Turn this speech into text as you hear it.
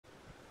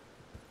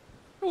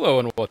Hello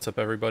and what's up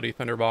everybody,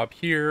 Thunderbob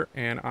here,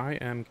 and I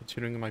am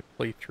continuing my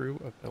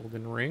playthrough of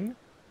Elden Ring.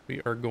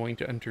 We are going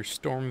to enter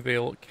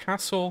Stormveil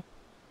Castle,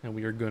 and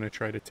we are going to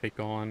try to take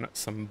on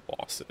some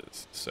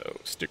bosses. So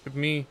stick with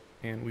me,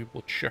 and we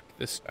will check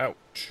this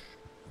out.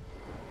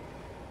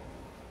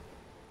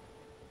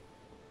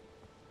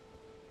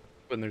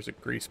 When there's a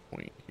grace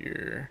point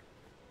here,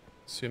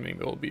 assuming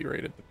they'll be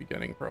right at the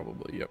beginning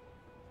probably, yep.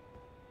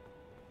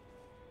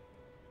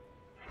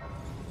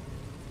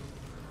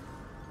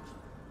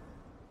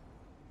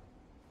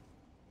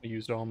 I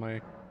used all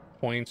my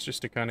points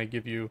just to kind of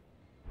give you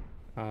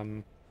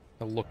a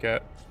look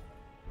at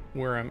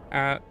where I'm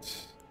at.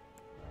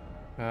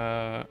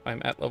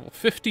 I'm at level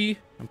 50.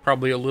 I'm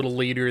probably a little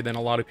later than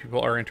a lot of people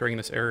are entering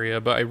this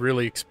area, but I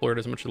really explored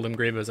as much of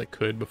Limgrave as I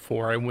could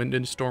before I went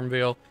into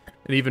Stormveil,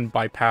 and even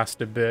bypassed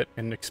a bit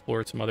and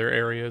explored some other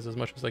areas as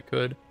much as I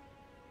could.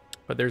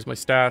 But there's my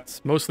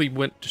stats. Mostly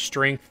went to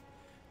strength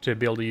to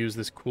be able to use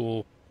this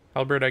cool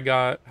halberd I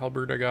got,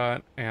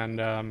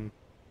 and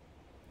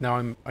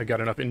now I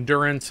got enough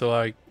endurance, so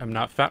I'm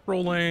not fat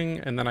rolling,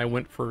 and then I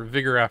went for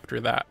vigor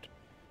after that.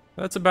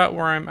 That's about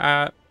where I'm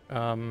at.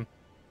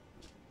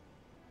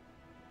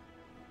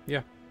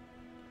 Yeah,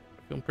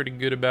 feeling pretty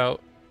good about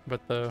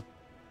the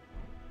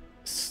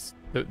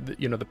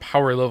you know, the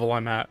power level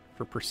I'm at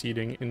for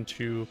proceeding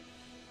into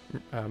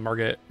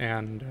Margit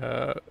and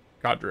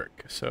Godrick.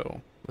 So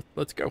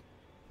let's go.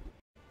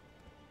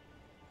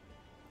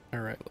 All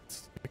right,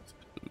 let's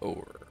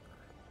lower.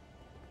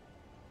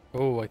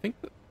 Oh, I think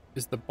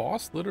is the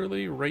boss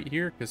literally right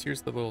here? Because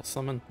here's the little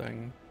summon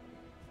thing.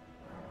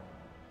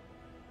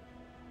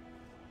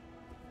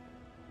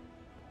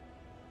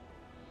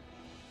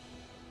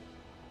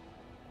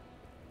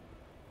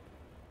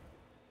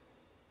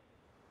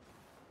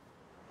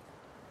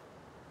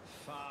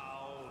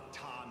 Foul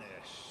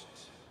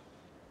tarnished.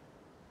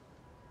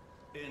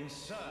 In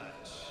search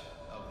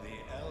of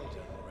the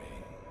Elden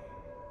Ring.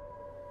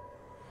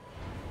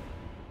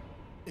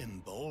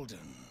 Emboldened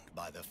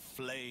by the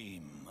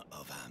flame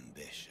of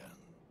ambition.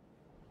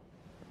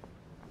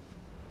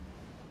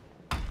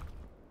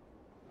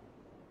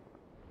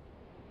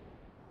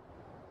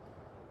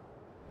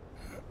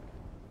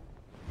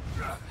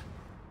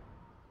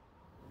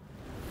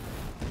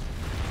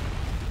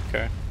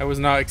 Okay, I was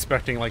not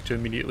expecting like to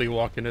immediately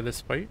walk into this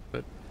fight,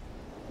 but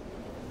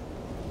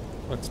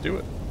let's do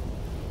it.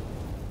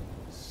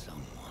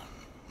 Someone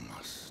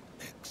must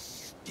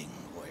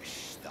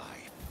extinguish thy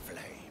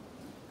flame.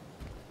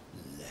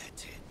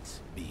 Let it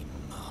be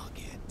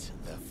Margit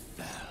the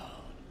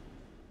Fell.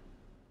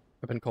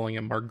 I've been calling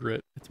it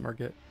Margaret. It's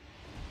Margit.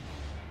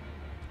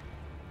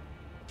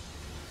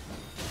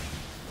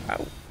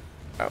 Ow.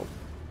 Ow.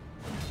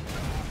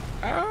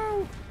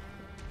 Ow!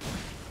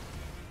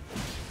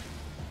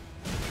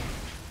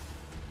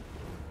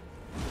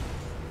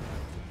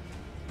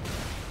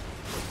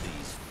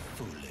 These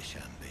foolish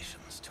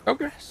ambitions to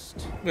Okay.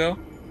 rest. Well,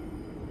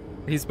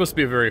 he's supposed to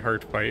be a very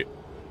hard fight.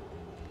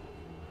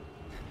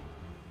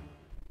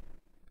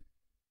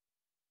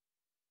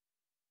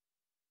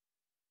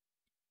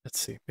 Let's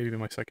see, maybe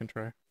my second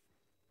try.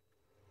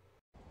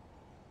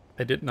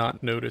 I did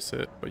not notice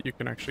it, but you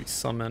can actually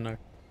summon a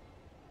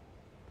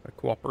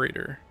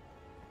cooperator.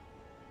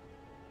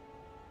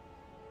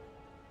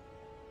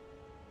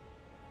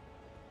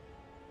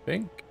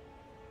 Bink.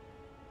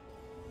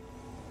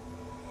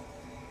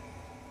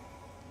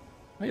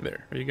 Hey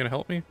there, are you gonna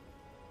help me?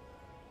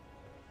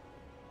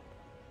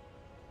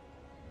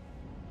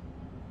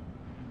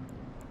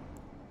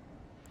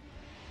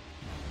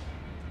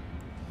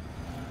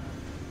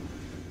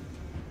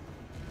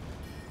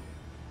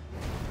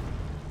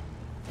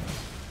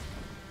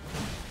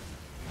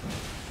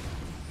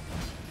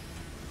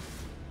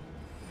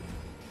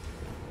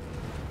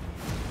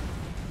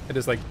 It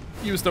is like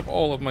used up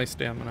all of my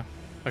stamina.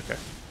 Okay.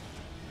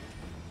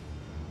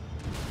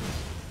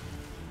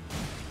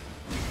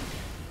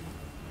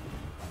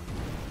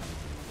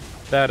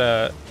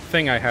 That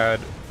thing I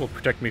had will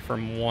protect me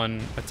from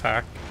one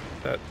attack.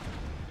 That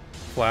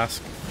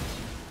flask.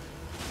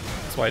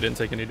 That's why I didn't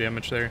take any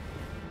damage there.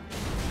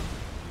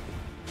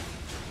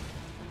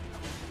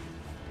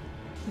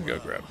 Go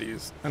grab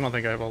these. I don't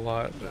think I have a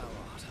lot, but... Thou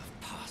art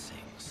of passing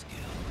skill.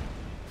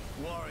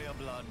 Warrior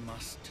blood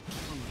must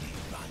truly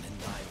run in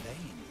thy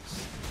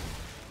veins.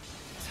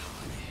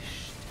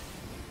 Tarnished.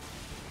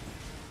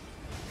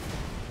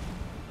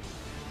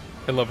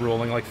 I love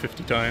rolling like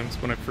 50 times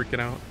when I'm freaking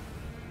out.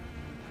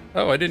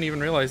 Oh, I didn't even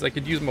realize I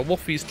could use my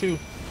wolfies too.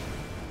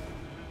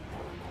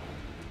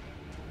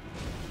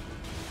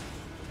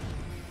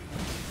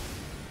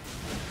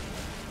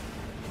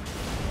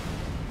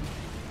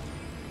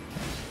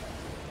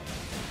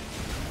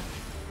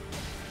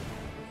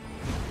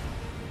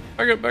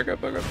 Back up, back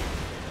up, back up.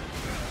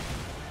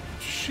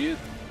 Shit.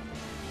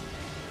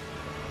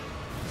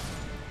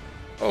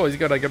 Oh, he's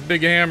got like a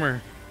big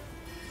hammer.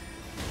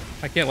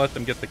 I can't let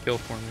them get the kill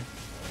for me.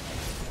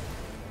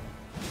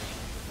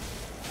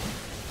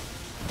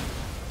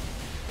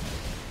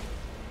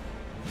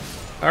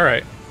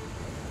 Alright.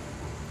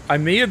 I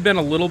may have been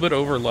a little bit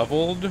over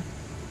leveled,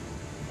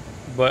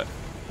 but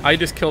I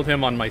just killed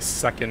him on my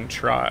second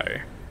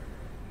try.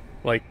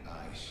 Like,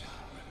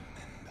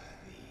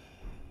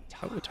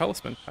 oh, the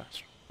talisman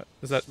passed.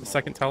 Is that the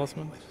second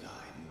talisman?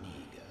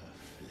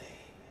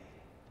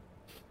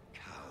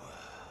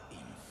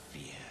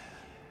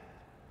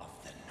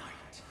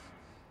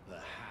 The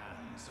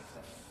hands of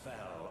the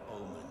fell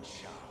omen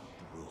shall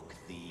brook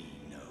thee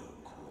no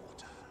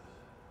quarter.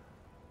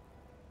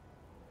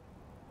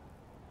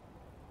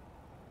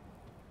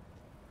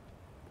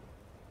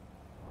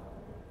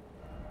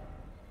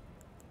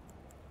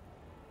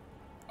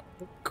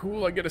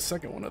 Cool, I get a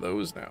second one of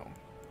those now.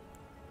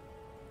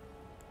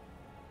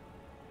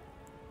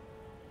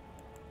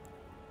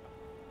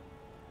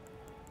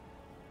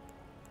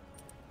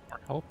 More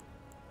help.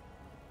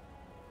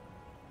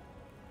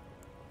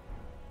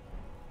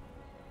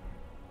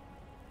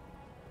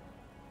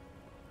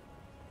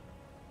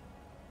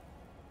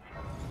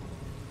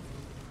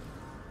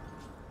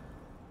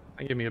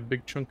 That gave me a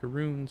big chunk of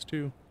runes,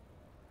 too.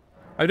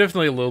 I'm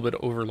definitely a little bit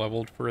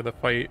over-leveled for the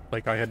fight.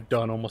 Like, I had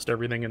done almost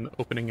everything in the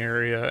opening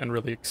area and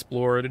really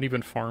explored and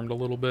even farmed a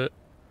little bit.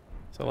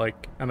 So,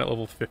 like, I'm at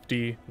level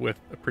 50 with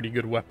a pretty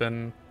good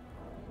weapon.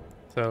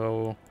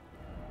 So,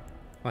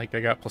 like, I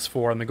got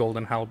 +4 on the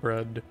golden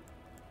halberd.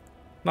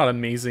 Not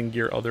amazing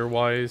gear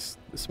otherwise.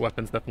 This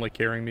weapon's definitely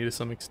carrying me to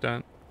some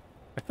extent.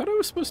 I thought I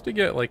was supposed to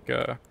get, like,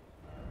 a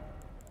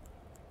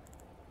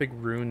big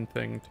rune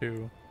thing,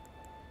 too.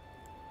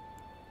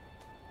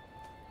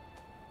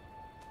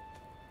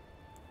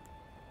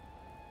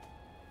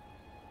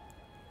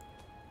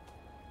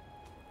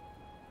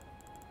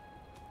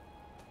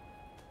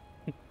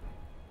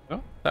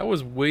 Oh, that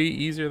was way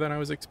easier than I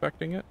was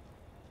expecting it.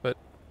 But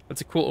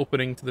that's a cool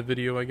opening to the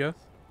video, I guess.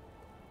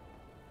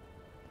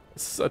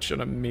 It's such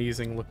an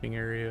amazing looking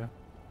area.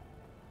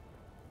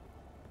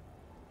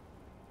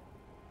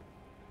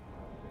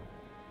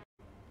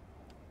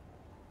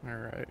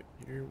 Alright,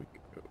 here we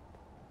go.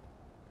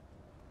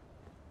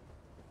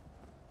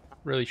 Not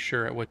really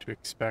sure at what to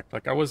expect.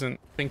 Like, I wasn't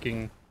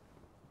thinking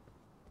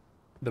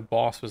the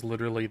boss was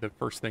literally the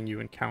first thing you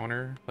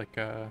encounter. Like,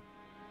 I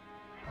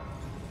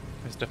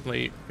was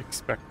definitely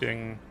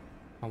expecting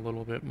a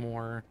little bit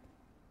more.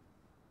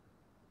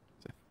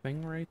 There's a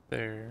thing right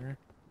there.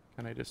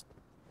 Can I just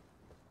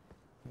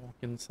walk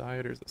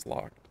inside, or is this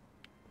locked?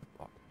 It's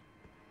locked.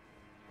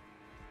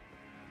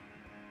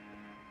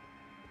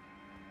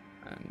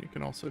 And you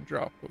can also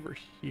drop over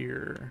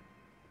here.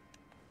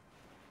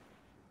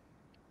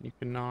 You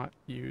cannot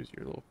use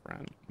your little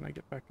friend. Can I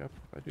get back up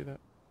if I do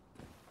that?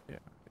 Yeah,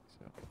 I think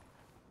so.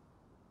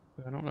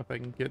 But I don't know if I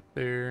can get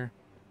there.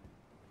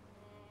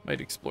 Might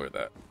explore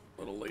that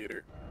a little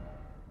later.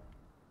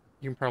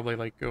 You can probably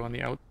like go on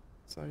the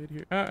outside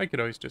here. I could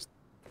always just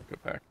go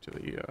back to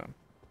the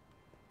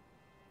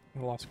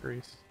Lost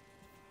Grace.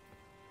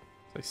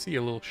 So I see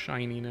a little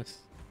shininess.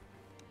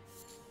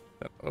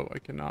 That, oh, I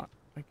cannot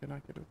get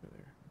over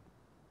there.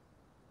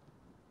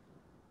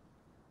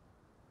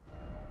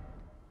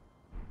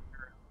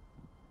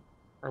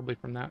 Probably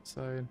from that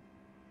side.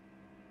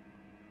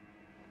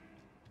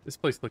 This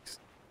place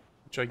looks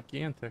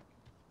gigantic.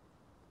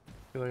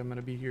 I feel like I'm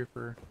gonna be here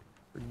for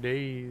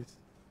days.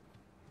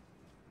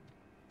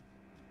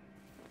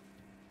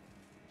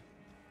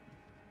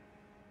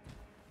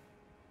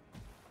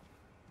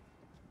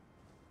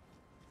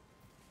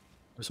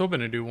 I was hoping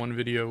to do one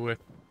video with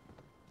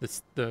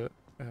the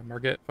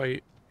Margit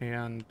fight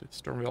and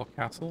Stormveil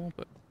Castle,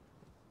 but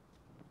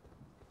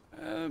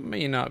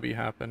may not be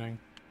happening.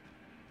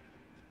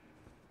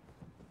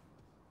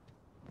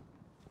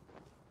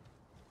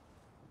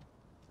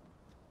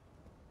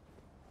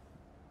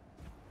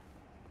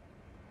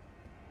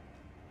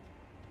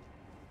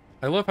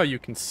 I love how you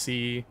can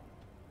see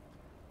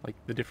like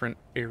the different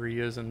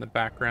areas in the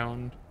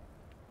background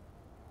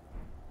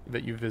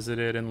that you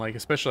visited, and like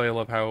especially I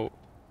love how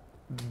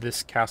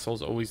this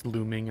castle's always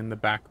looming in the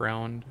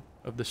background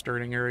of the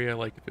starting area.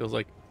 Like it feels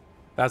like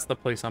that's the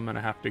place I'm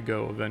gonna have to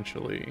go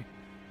eventually,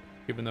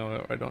 even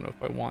though I don't know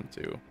if I want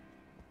to.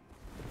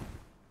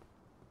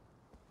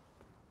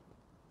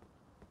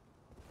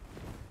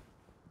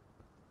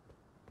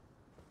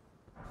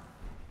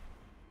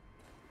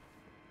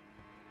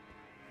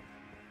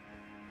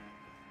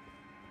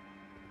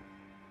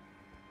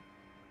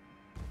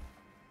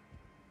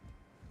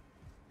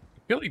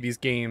 I feel like these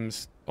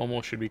games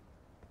almost should be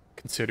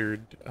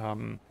considered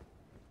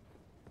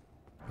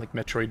like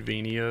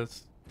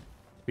Metroidvanias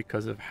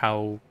because of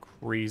how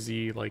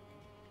crazy, like,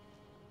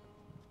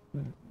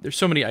 there's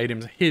so many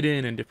items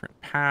hidden and different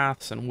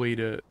paths and way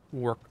to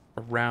work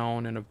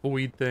around and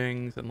avoid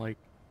things, and like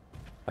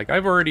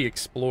I've already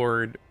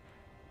explored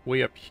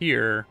way up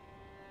here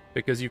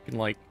because you can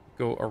like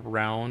go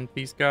around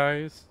these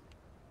guys,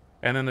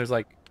 and then there's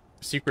like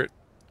secret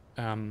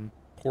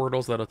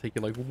portals that'll take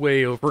you like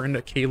way over into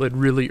Curated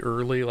really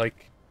early,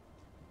 like,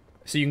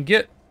 so you can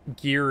get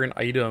gear and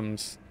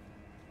items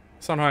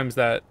sometimes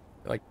that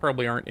like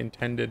probably aren't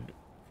intended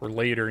for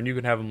later, and you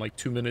can have them like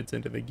 2 minutes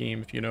into the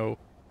game if you know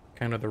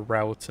kind of the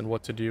routes and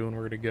what to do and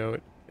where to go.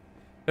 It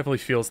definitely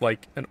feels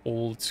like an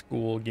old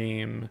school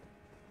game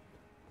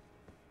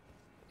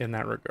in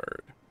that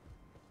regard.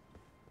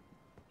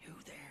 You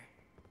there?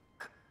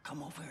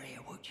 Come over here,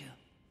 would you?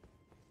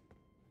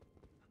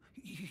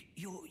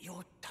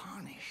 You're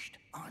tarnished,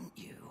 aren't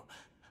you?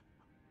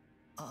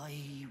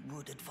 I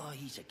would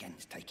advise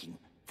against taking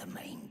the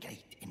main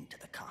gate into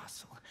the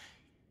castle.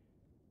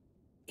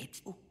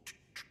 It's... Oh,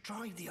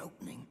 try the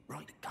opening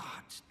right the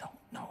guards don't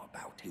know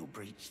about who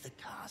breached the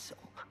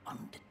castle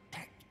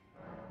undetected.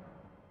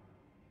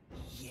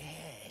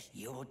 Yes,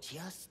 you're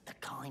just the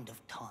kind of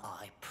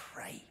I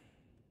pray.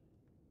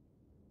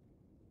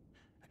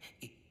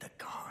 The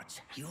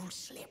guards, you'll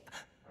slip.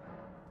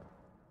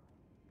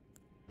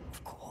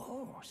 Of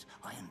course,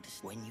 I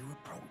understand. When you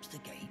approach the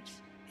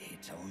gates,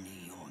 it's only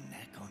your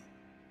neck on.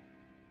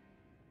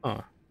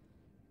 Huh.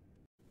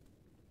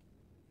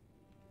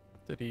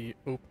 Did he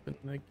open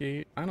the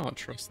gate? I don't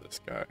trust this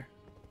guy.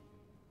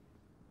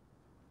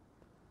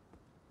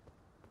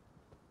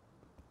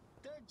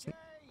 The gates!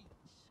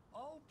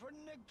 Open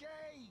the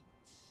gates!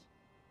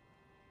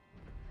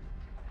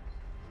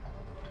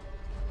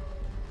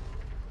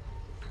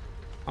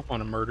 I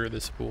want to murder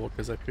this fool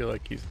because I feel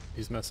like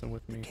he's messing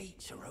with me.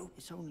 Gates are open.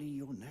 It's only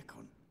your neck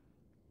on.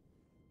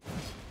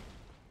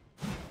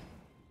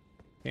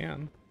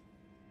 Can.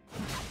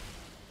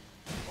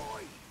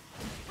 Oi!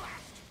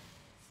 Blast!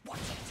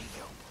 What's it to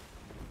you?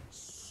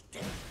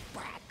 Step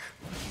back,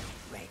 you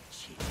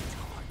wretched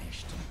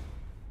tarnished.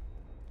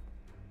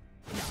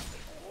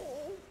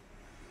 Oh!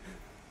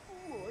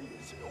 Why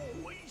is it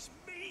always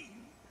me?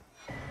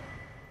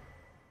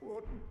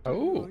 What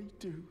Oh. I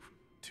do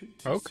to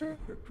Okay.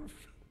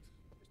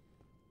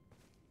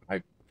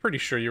 I'm pretty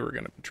sure you were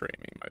gonna betray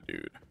me, my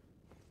dude.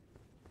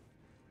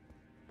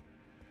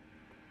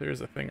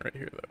 There's a thing right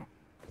here, though.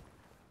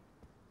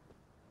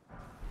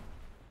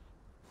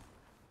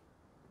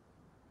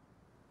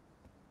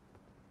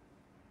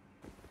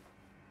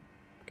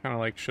 Kind of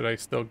like, should I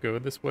still go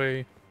this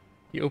way?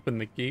 He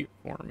opened the gate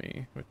for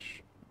me,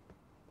 which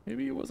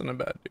maybe he wasn't a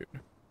bad dude.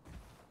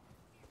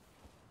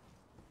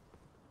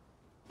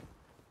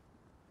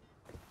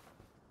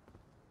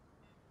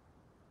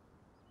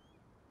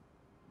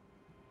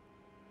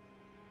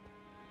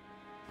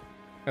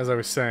 As I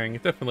was saying,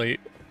 it definitely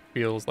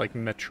feels like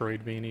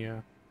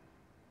Metroidvania.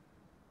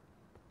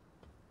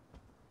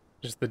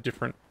 Just the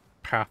different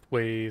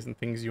pathways and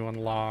things you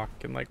unlock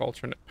and like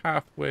alternate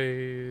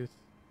pathways.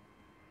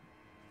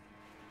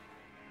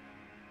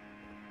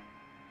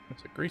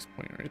 There's a grease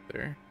point right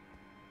there.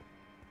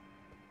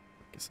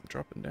 Guess I'm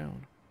dropping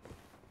down.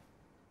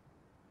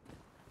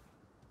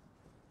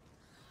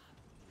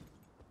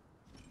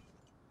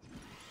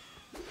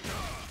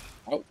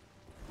 Oh!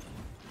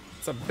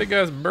 It's a big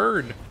ass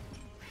bird!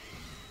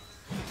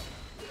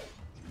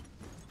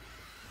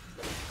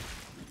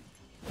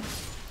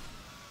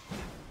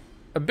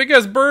 A big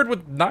ass bird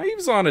with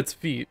knives on its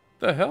feet!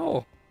 The hell?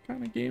 What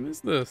kind of game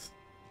is this?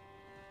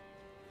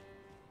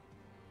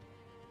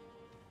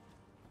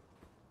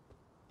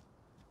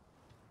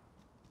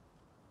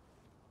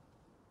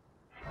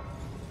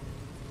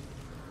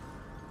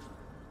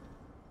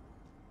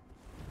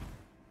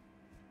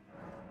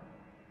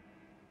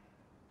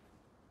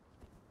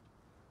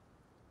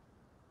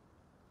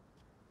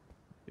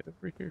 Get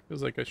over here.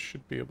 Feels like I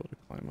should be able to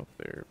climb up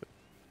there, but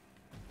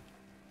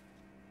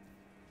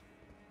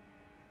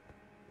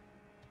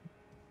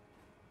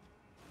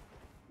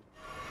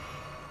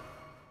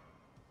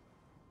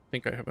I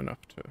think I have enough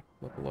to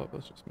level up.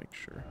 Let's just make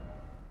sure.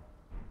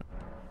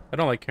 I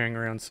don't like carrying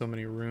around so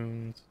many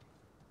runes.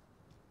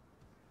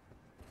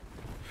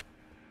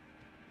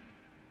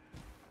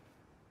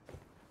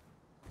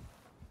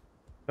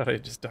 Thought I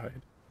just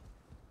died.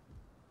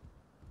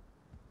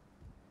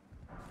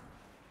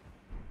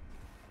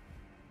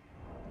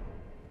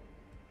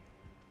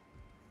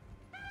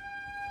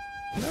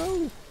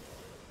 No!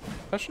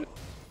 Touch it.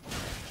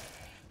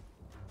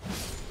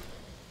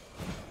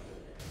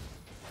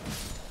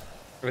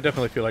 I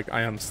definitely feel like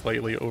I am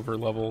slightly over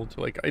leveled.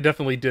 Like I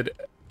definitely did.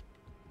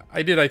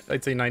 I'd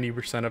say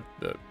 90% of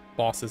the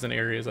bosses and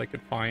areas I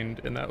could find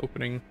in that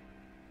opening.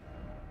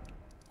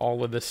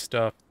 All of this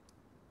stuff,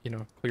 you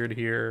know, cleared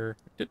here.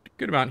 Did a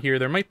good amount here.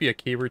 There might be a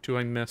cave or two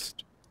I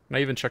missed. And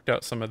I even checked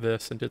out some of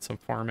this and did some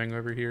farming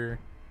over here.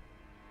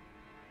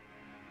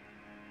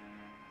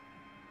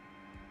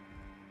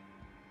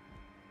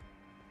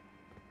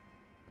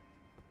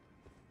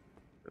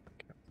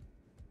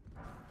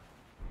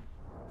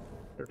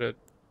 Started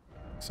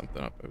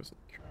something up I was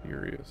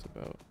curious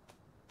about.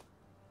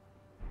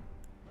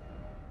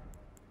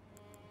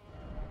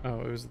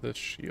 Oh, it was this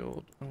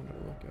shield I wanted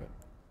to look at.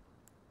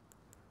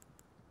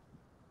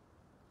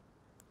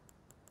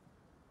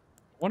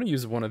 I want to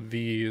use one of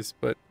these,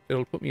 but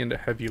it'll put me into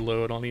heavy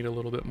load. I'll need a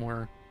little bit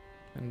more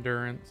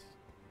endurance.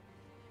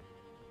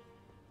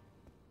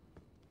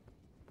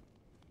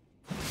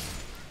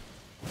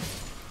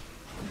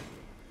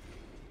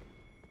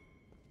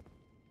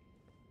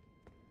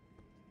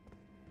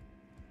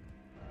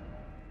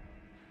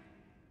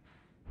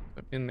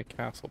 I'm in the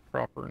castle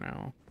proper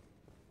now.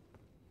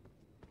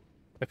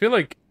 I feel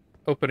like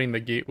opening the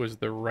gate was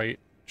the right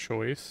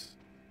choice.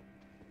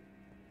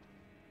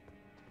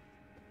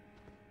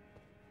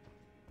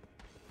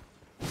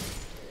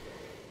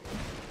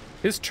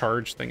 His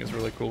charge thing is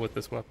really cool with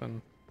this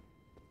weapon.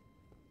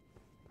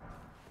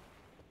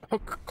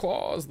 Hook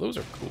claws, those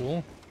are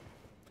cool.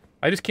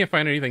 I just can't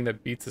find anything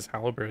that beats his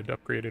halberd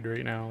upgraded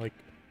right now. Like,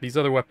 these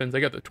other weapons, I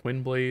got the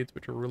twin blades,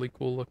 which are really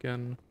cool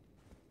looking.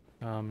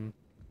 Oh,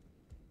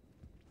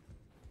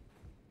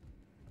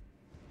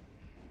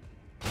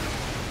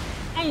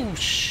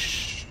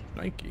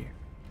 Nike.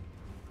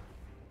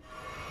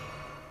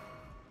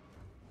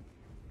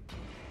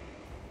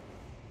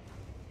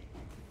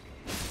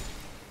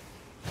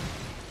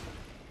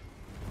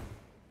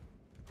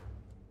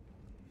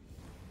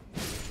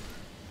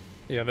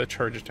 Yeah, that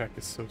charge attack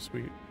is so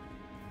sweet.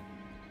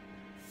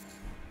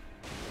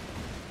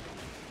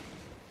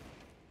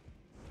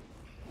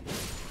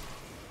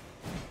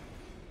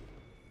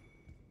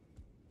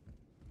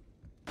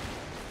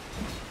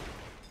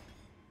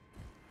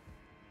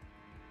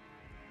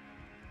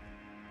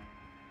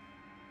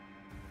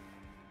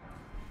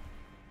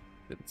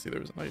 Didn't see there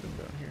was an item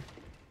down here.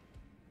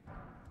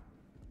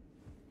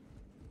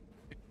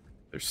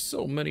 There's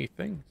so many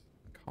things.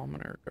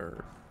 Commoner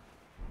guard.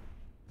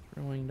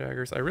 Throwing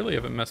daggers. I really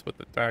haven't messed with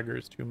the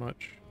daggers too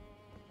much.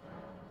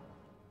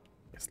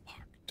 It's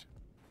locked.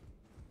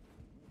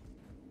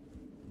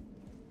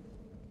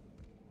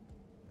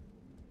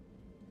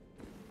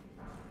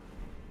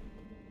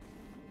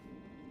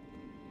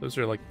 Those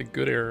are like the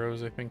good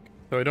arrows, I think.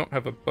 Though I don't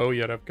have a bow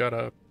yet, I've got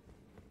a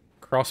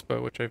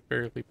crossbow, which I've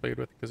barely played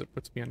with because it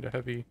puts me into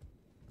heavy.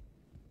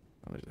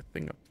 Oh, there's a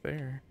thing up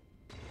there.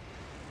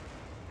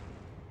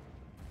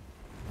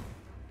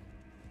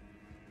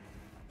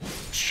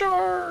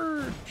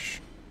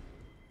 Charge!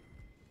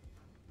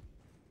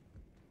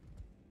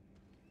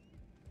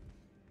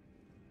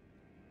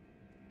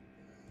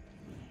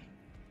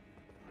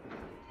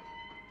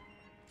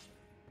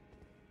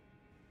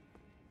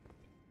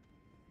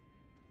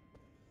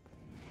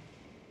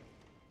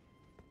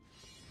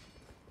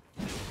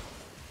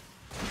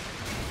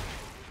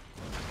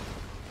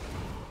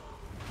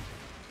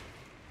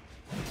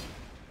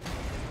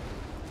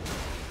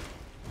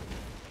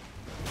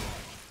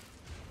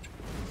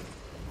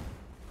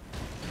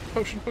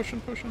 Potion, potion,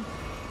 potion.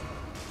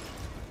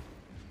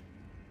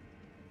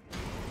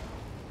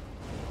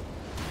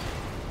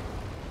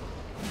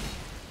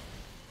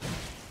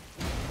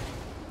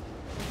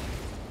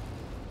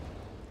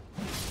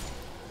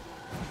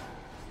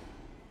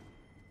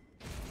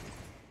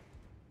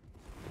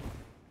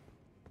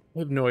 I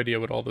have no idea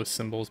what all those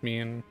symbols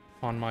mean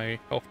on my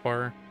health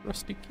bar.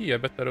 Rusty key, I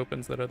bet that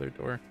opens that other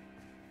door.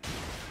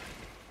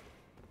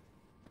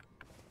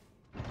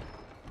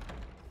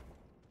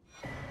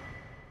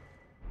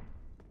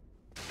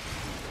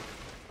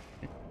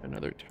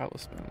 Another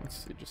talisman.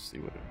 Let's see, just see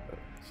what it does.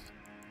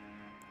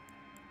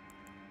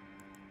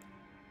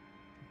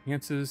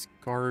 Enhances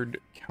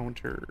guard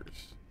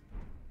counters.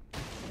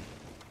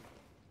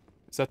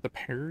 Is that the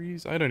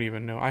parries? I don't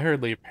even know. I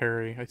hardly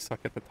parry. I suck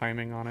at the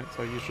timing on it,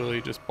 so I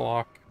usually just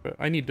block. But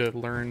I need to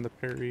learn the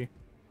parry.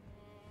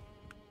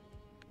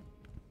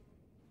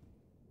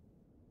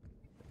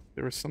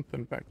 There was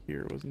something back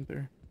here, wasn't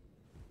there?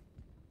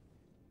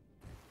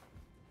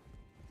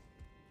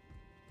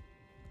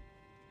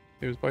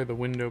 It was by the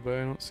window, but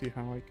I don't see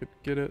how I could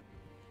get it.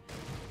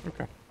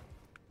 Okay.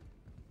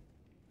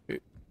 I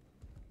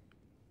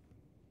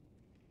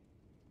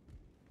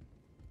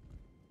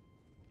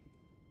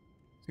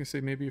was gonna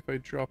say maybe if I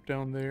drop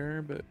down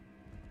there, but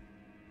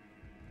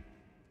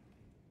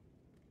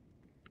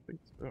I think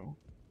so.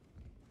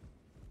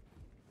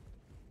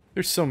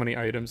 There's so many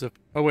items.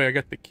 Oh wait, I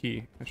got the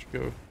key. I should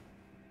go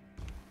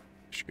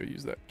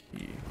use that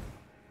key.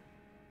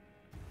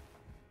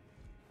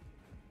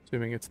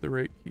 Assuming it's the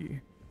right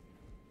key.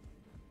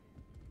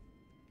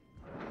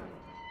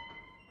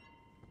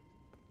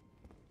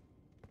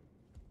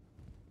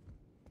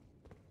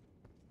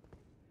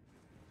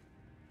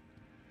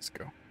 Let's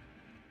go. I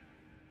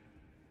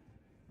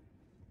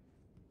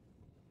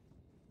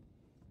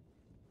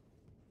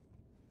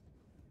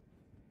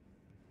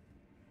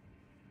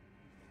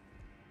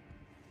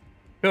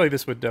feel like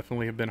this would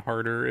definitely have been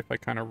harder if I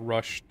kind of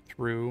rushed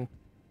through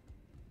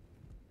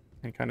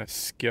and kind of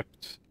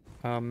skipped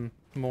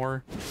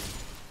more.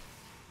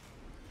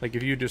 Like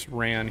if you just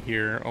ran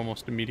here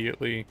almost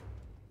immediately,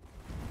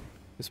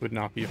 this would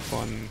not be a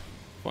fun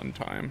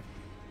time.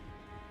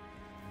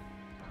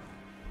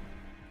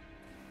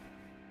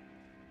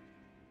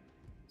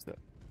 What's that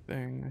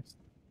thing?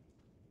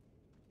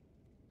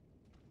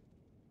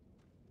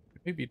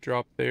 Maybe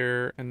drop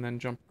there and then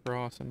jump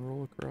across and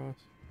roll across.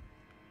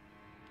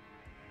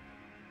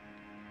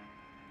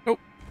 Nope,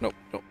 nope,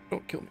 nope,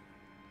 don't kill me.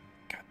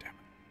 God damn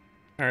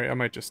it. Alright, I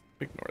might just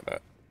ignore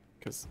that,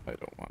 because I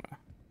don't want to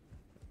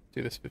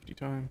do this 50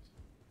 times.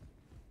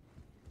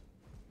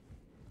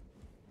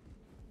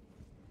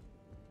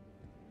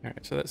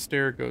 Alright, so that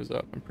stair goes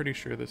up. I'm pretty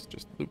sure this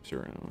just loops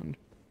around.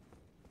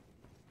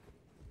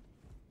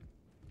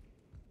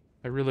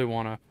 I really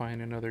want to find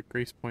another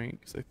grace point,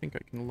 because I think I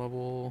can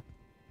level...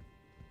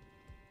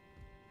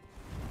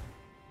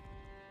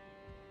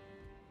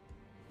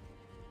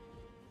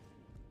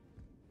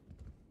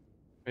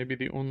 Maybe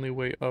the only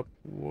way up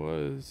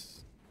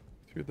was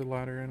through the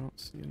ladder. I don't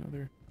see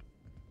another.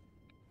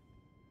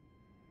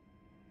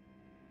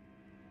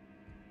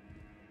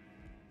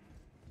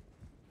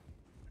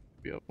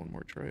 Be up one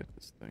more try at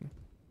this thing.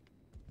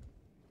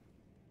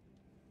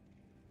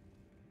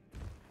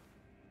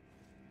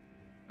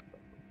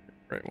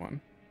 Right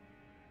one.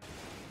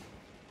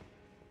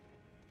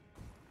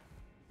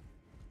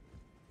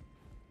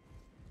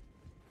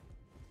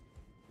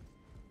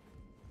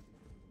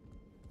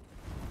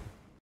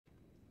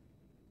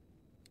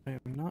 I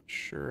am not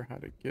sure how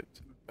to get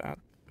to that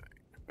thing,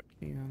 if I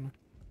can.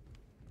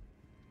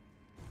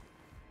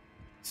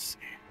 Let's see.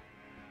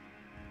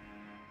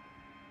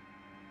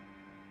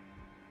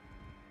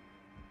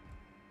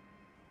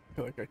 I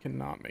feel like I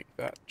cannot make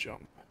that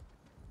jump.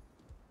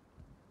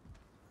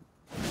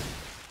 I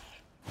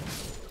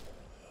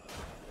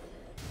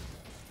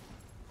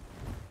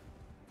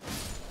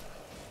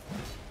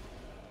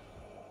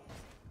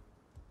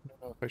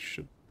don't know if I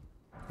should.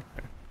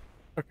 Okay.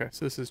 Okay,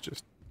 so this is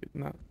just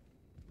getting that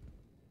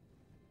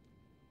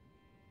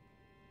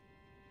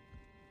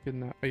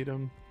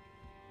item,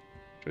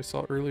 which I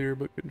saw earlier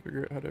but couldn't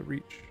figure out how to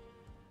reach.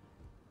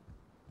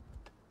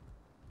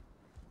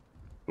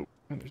 Oh,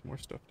 and there's more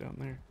stuff down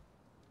there.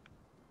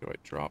 Do I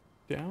drop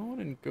down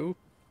and go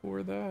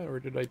for that,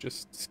 or did I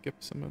just skip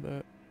some of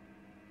that?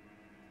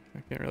 I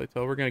can't really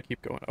tell. We're gonna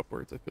keep going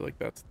upwards. I feel like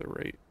that's the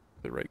right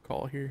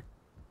call here.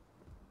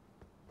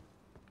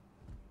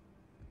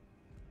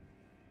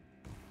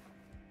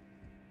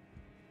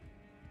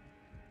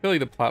 I feel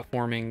like the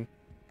platforming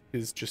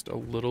is just a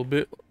little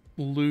bit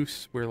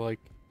loose, where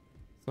like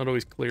it's not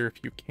always clear if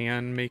you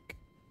can make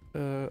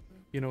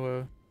you know,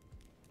 a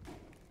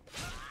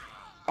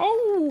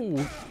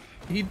oh,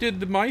 he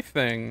did my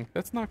thing.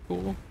 That's not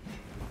cool.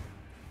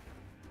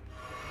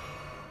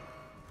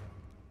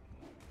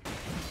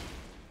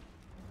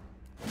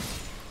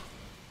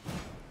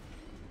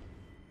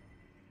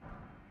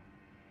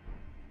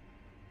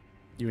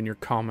 You and your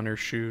commoner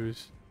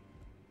shoes.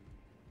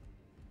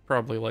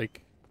 Probably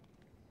like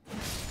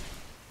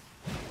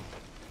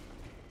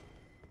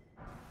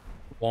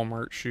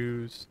Walmart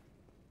shoes.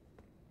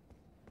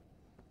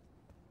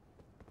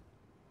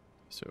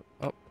 So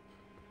up.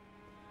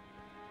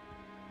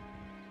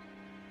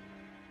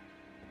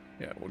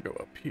 Yeah, we'll go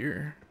up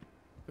here.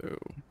 So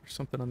there's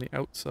something on the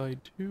outside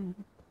too.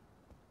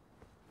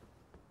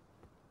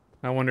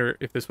 I wonder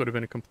if this would have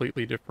been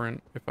completely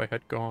different if I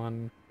had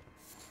gone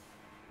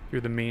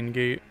through the main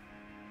gate.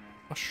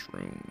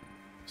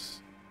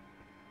 Mushrooms.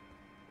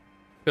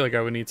 I feel like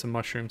I would need some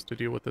mushrooms to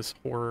deal with this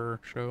horror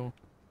show.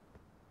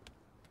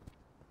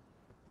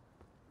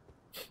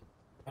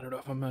 I don't know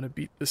if I'm gonna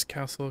beat this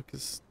castle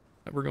because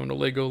we're going to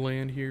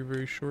Legoland here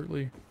very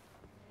shortly.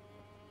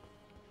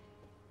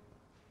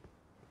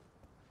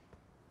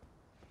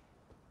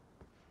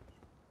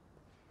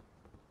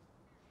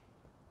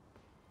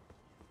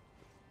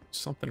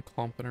 Something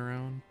clomping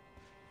around.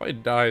 If I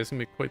die, it's gonna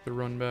be quite the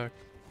run back.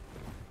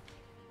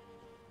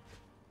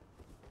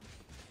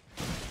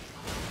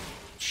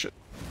 Shit.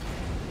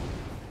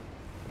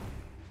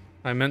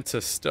 I meant to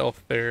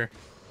stealth there,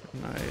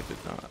 and I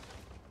did not.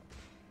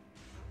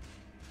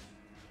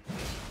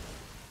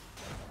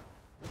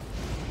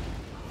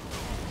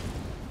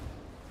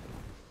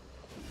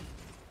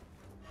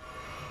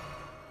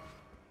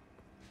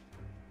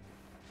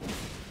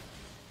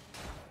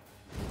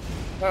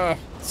 Ah,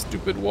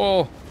 stupid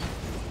wall.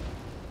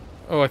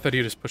 Oh, I thought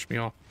he just pushed me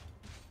off.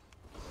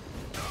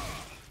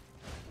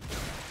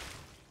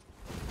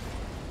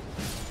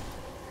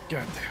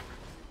 God damn.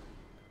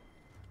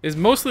 It's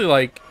mostly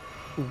like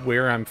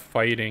where I'm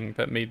fighting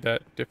that made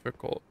that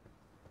difficult.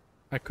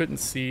 I couldn't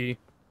see.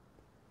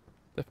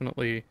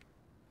 Definitely.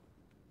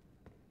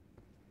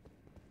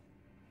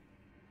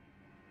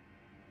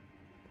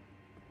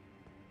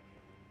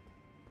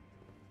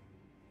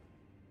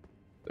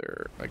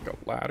 There, like a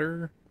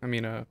ladder? I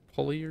mean a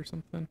pulley or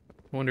something?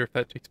 I wonder if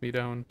that takes me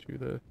down to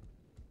the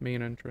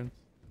main entrance.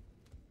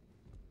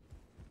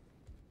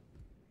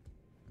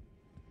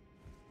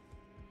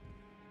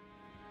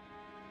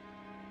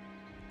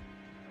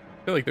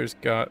 I feel like there's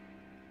got...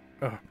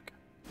 Oh, God.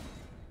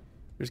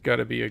 There's got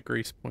to be a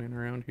grace point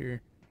around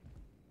here.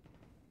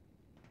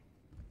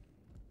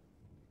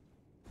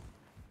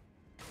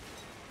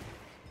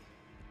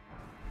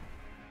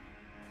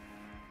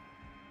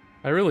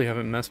 I really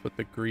haven't messed with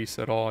the grease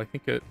at all. I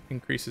think it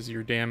increases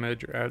your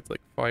damage or adds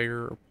like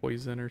fire or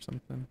poison or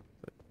something.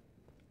 But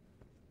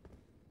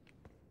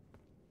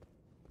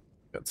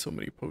got so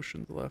many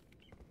potions left.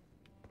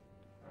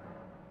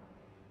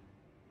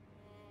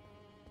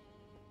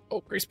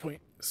 Oh, grace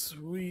point.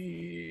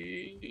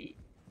 Sweet.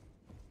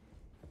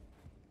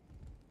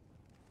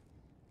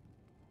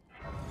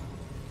 I'm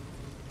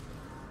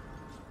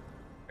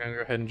gonna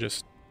go ahead and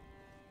just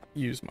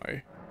use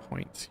my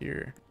points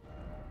here.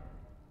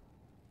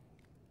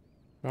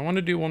 I want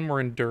to do one more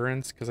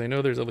endurance because I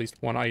know there's at least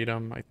one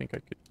item I think I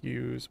could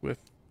use with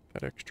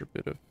that extra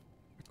bit of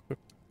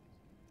equipment.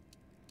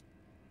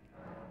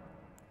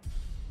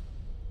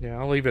 Yeah,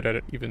 I'll leave it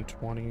at even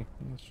 20.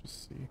 Let's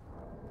just see.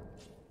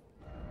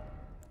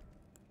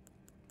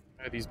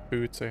 These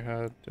boots I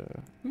had,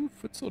 ooh,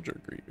 foot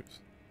soldier greaves.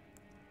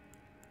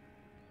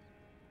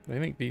 I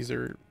think these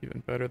are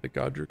even better, the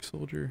Godrick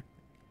soldier.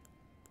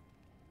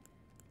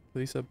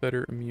 These have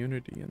better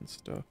immunity and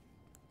stuff.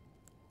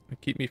 And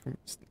keep me from,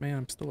 man,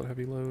 I'm still at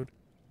heavy load.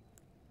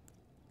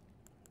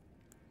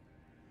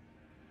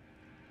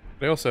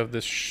 But I also have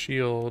this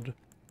shield,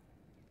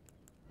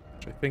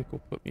 which I think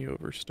will put me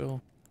over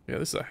still. Yeah,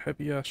 this is a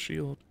heavy ass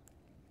shield.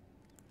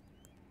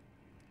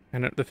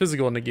 And the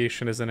physical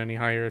negation isn't any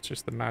higher, it's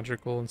just the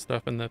magical and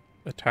stuff, and the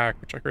attack,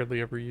 which I hardly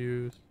ever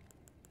use.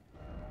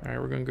 Alright,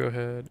 we're gonna go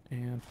ahead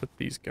and put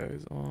these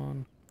guys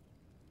on.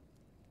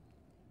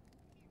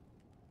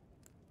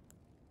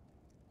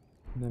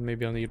 And then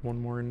maybe I'll need one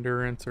more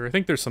endurance, or I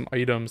think there's some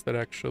items that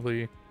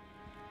actually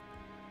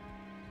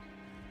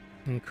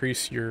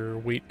increase your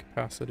weight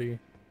capacity.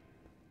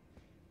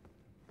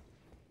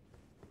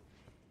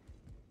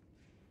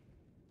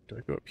 Do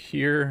I go up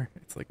here?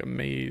 It's like a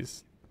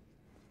maze.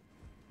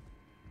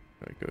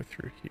 I go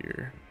through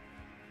here.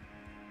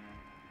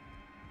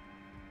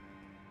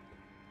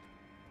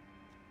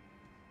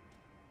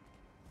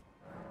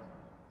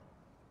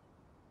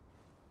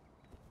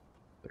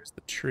 There's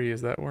the tree.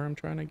 Is that where I'm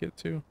trying to get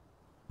to?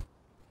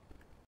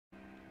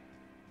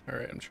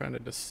 Alright, I'm trying to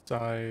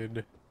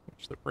decide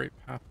which the right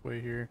pathway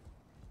here.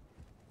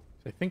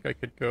 I think I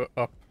could go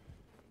up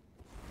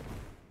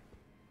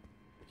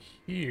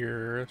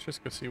here. Let's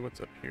just go see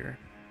what's up here.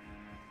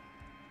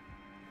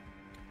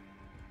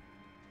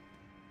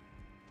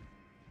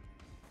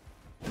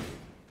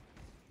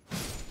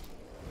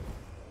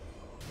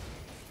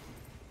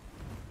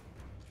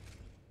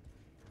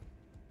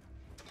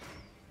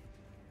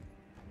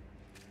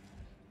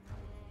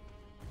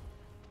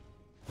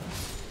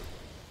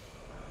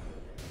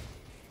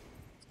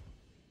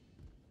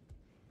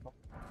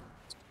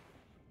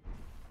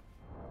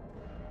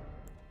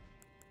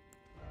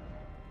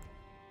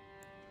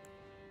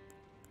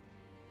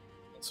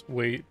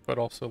 Weight, but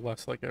also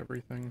less like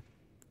everything.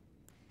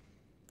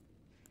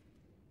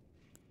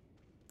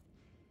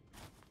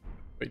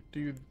 If I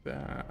do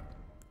that...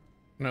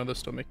 No, this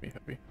still make me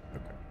heavy.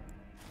 Okay.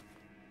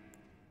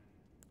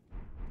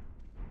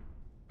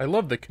 I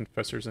love the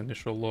Confessor's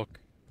initial look.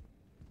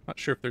 Not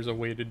sure if there's a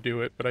way to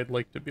do it, but I'd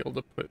like to be able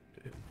to put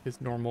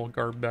his normal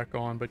garb back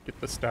on, but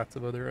get the stats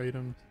of other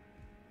items.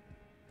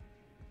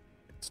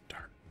 It's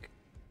dark.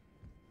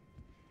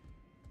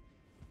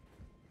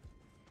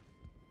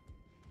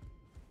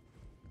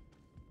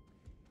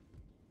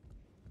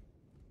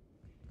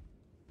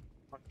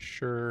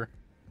 Sure.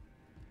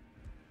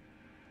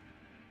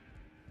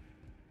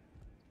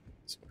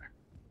 This way.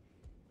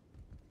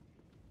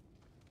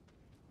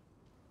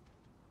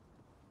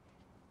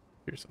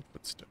 Here's some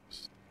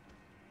footsteps.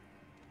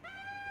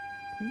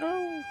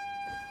 No!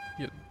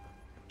 You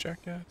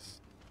jackass.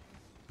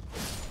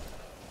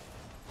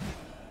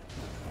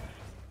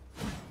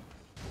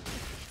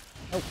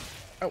 Ow!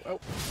 Ow, ow!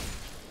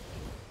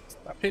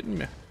 Stop hitting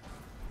me.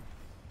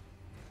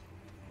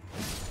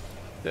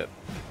 Dead.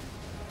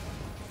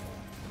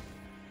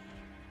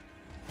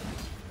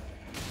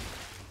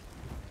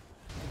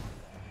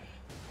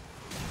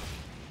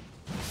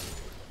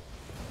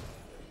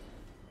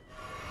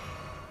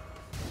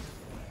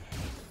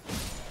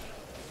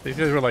 These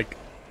guys were like,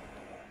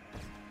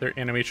 their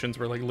animations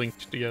were like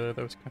linked together.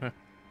 That was kind of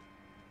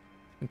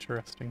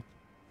interesting.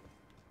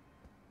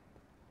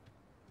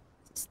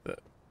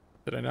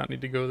 Did I not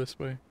need to go this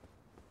way?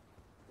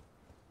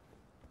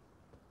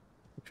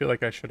 I feel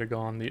like I should have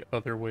gone the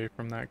other way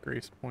from that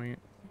grace point.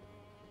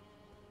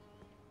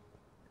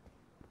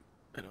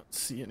 I don't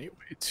see any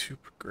way to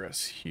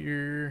progress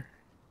here.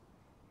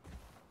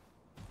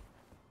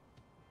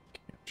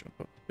 Can't jump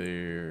up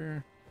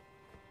there.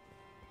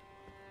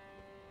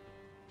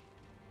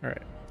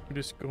 Alright, I'm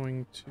just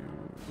going to go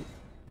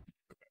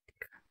back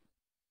there.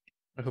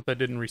 I hope that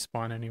didn't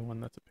respawn anyone.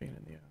 That's a pain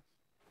in the ass.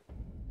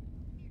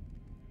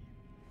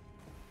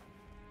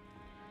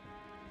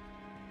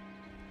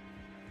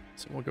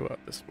 So we'll go out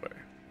this way.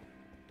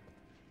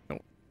 No,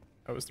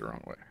 that was the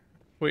wrong way.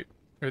 Wait,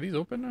 are these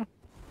open now?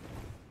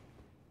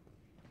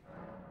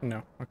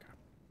 No, okay.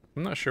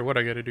 I'm not sure what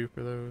I gotta do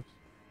for those.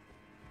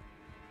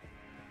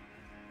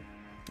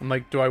 I'm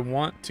like, do I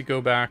want to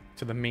go back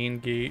to the main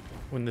gate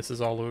when this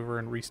is all over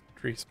and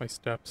retrace my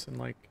steps and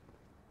like...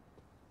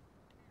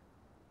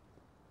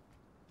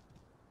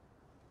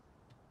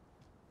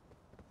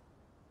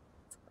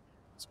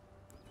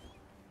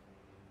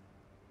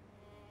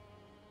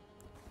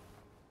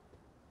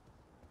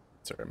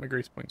 Sorry, my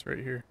grace point's right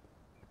here.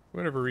 For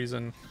whatever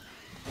reason,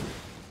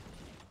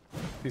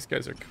 these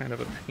guys are kind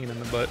of a pain in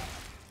the butt.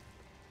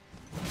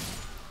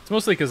 It's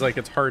mostly because like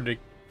it's hard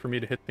for me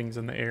to hit things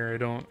in the air. I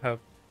don't have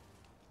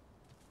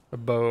a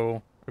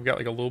bow. I've got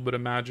like a little bit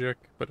of magic,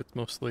 but it's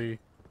mostly...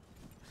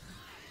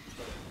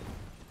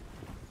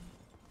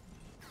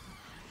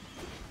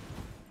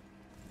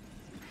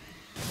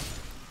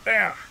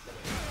 Ah!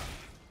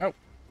 Oh.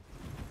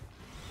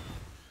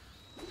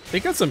 They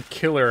got some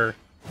killer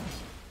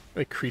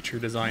like creature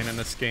design in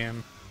this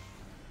game.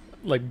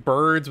 Like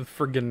birds with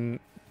friggin'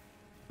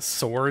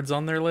 swords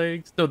on their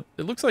legs. No,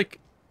 it looks like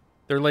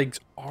their legs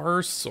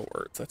are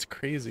swords. That's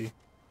crazy.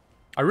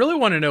 I really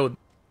want to know.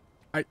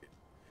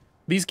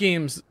 These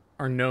games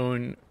are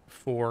known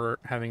for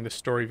having the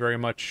story very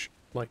much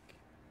like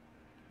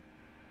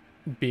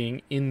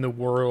being in the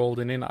world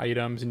and in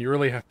items, and you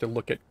really have to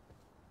look at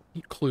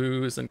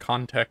clues and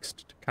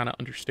context to kind of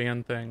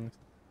understand things.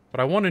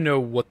 But I want to know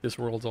what this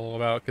world's all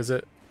about, because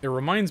it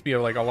reminds me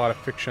of like a lot of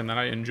fiction that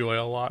I enjoy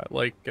a lot,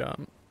 like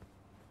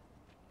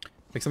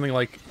something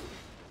like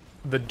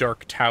The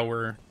Dark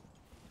Tower.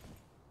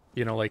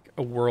 You know, like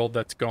a world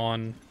that's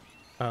gone.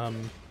 You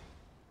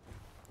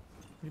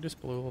just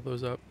blow all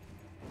those up.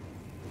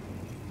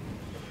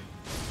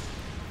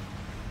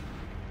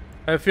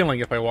 I have a feeling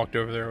if I walked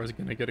over there, I was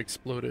gonna get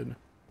exploded.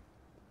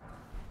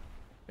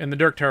 In the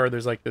Dark Tower,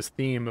 there's like this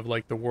theme of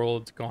like the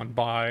world's gone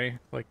by,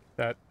 like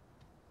that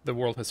the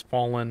world has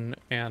fallen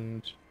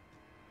and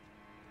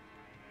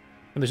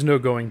there's no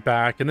going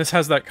back. And this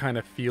has that kind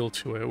of feel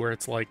to it, where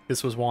it's like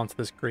this was once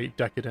this great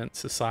decadent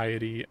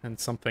society, and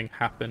something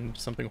happened,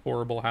 something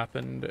horrible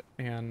happened,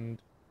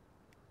 and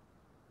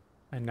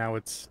now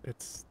it's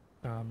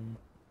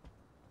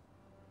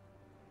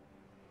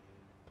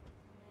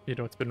you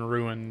know, it's been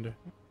ruined.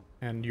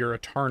 And you're a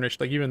tarnished,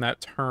 like even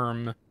that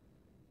term,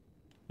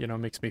 you know,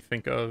 makes me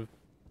think of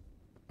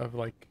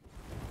like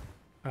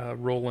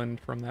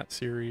Roland from that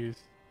series.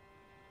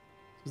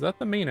 Is that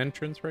the main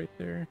entrance right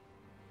there?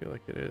 I feel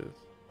like it is.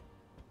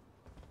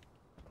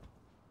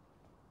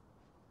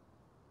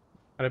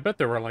 And I bet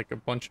there were like a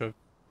bunch of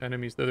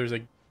enemies. Though there's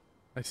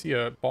I see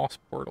a boss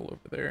portal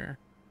over there.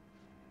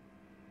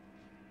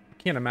 I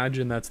can't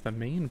imagine that's the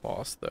main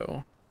boss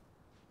though.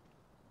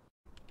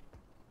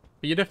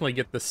 But you definitely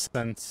get the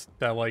sense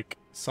that, like,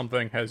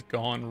 something has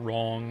gone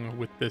wrong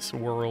with this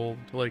world.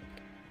 Like,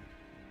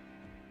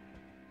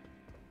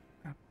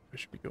 I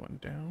should be going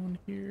down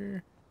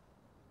here.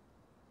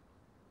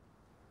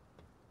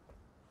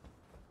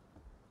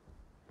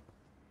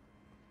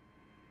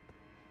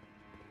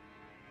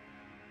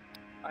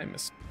 I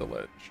missed the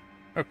ledge.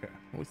 Okay,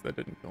 at least that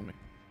didn't kill me.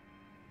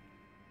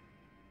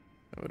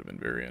 That would have been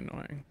very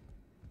annoying.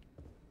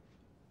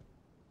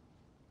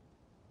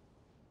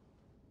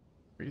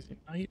 Crazy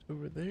knight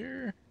over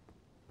there.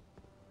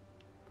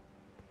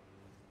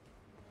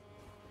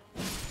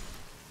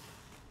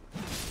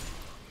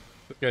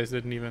 Those guys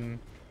didn't even,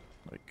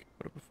 like,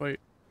 put up a fight.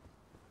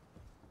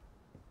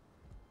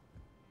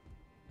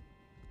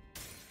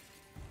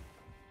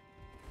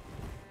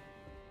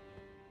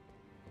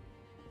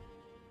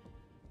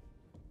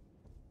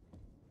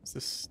 Is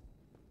this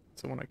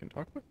someone I can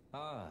talk with?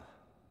 Ah,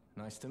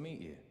 nice to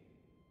meet you.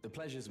 The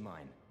pleasure's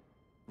mine.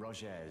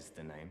 Roger is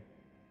the name.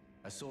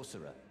 A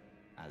sorcerer,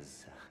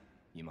 as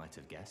you might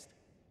have guessed.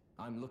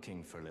 I'm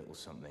looking for a little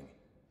something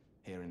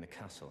here in the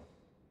castle.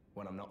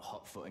 When I'm not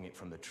hot-footing it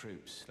from the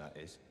troops, that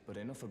is. But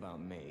enough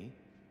about me.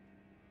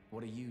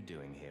 What are you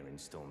doing here in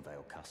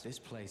Stormveil Castle? This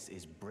place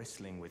is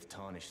bristling with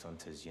tarnished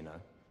hunters, you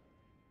know.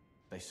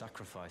 They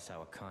sacrifice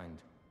our kind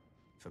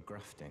for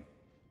grafting.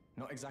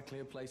 Not exactly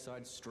a place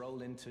I'd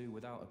stroll into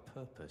without a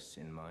purpose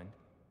in mind.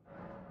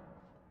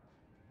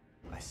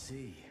 I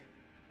see.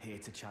 Here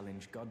to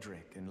challenge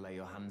Godrick and lay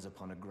your hands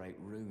upon a great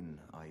rune,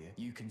 are you?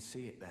 You can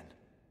see it then,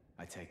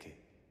 I take it.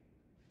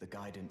 The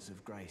guidance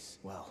of grace.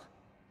 Well,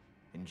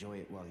 enjoy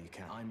it while you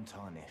can. I'm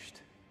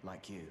tarnished,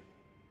 like you.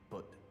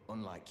 But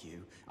unlike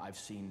you, I've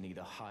seen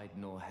neither hide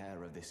nor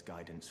hair of this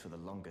guidance for the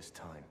longest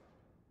time.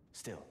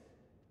 Still,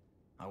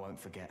 I won't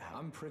forget how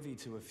I'm privy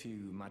to a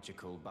few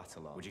magical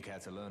battle arts. Would you care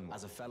to learn more?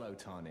 As a fellow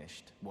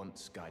tarnished,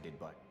 once guided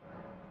by...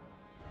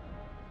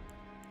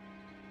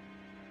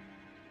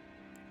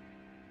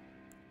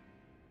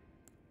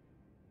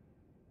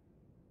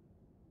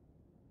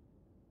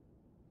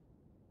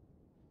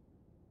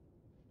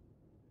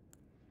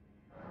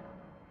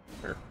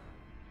 Sure.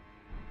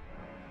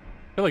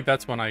 I feel like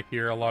that's when I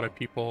hear a lot of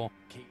people.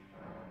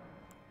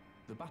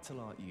 The battle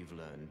art you've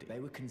learned, they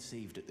were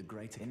conceived at the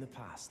great in the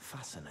past.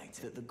 Fascinating.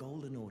 That the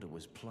Golden Order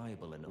was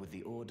pliable and with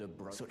the Order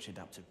broke such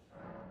adaptive...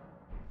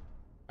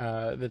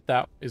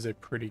 That is a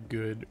pretty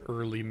good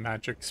early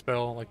magic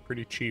spell, like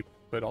pretty cheap,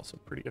 but also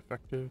pretty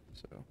effective,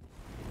 so.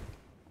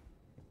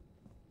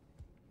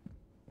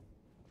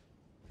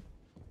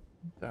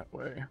 That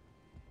way.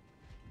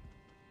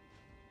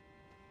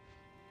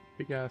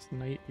 Big ass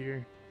knight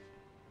here.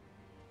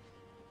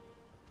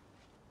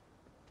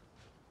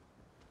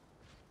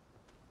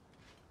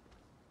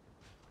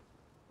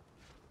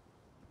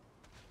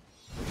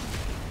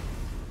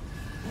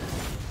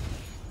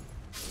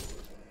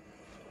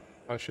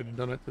 I should have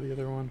done it to the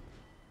other one.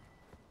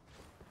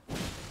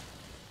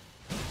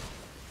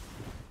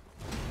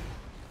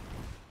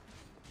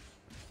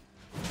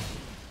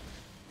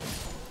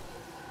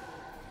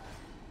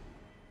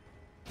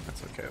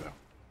 That's okay though.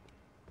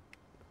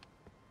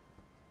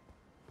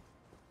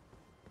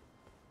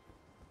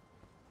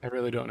 I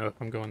really don't know if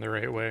I'm going the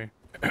right way.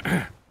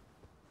 So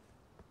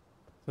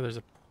there's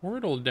a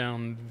portal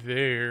down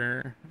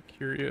there I'm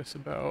curious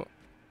about.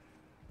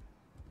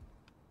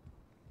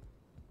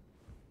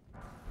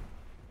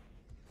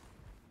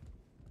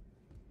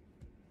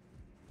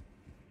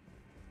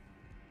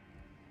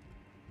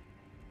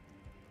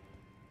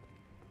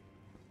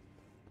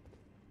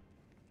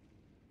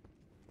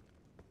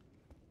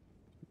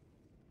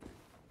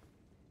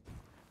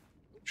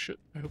 shit.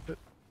 I hope that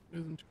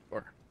isn't too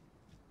far.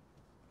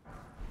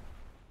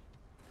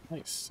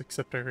 Nice,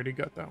 except I already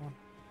got that one.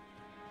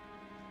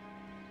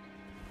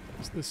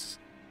 What's this?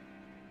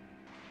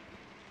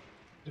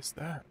 What is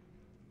that?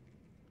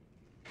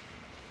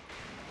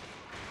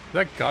 Is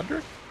that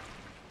Godrick?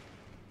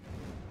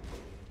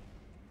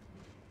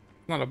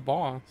 Not a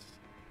boss.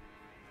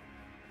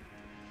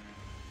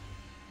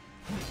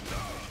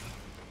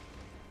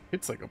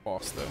 It's like a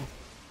boss, though.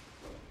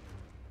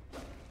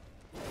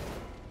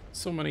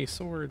 So many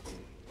swords.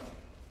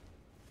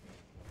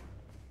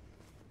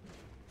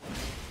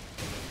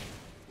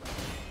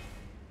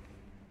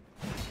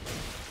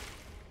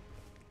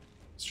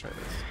 Let's try this.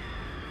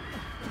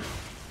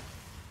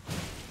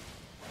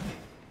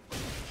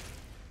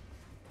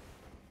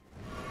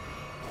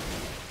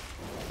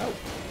 Oh.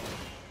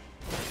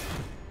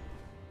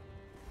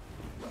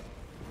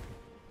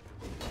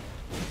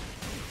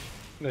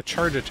 The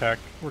charge attack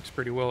works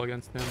pretty well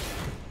against him.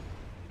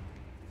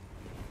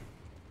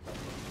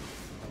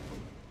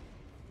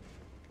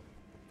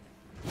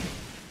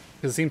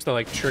 Because it seems to,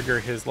 like, trigger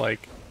his,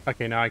 like,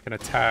 okay, now I can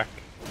attack.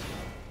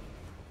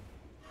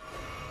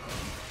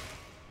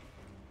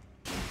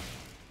 If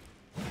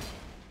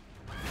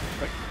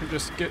I can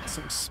just get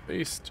some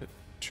space to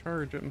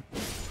charge him.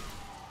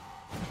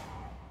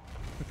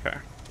 Okay.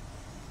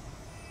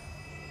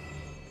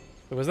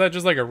 So was that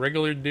just, like, a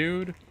regular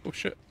dude? Oh,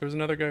 shit. There's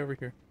another guy over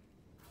here.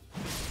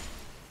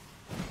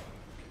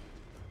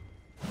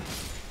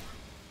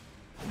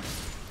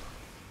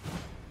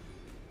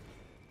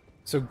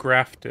 So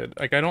grafted,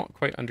 like I don't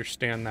quite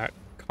understand that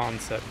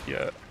concept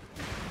yet.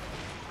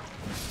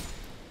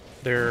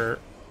 They're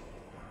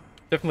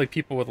definitely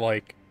people with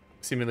like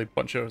seemingly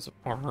bunches of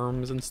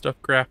arms and stuff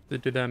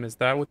grafted to them. Is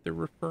that what they're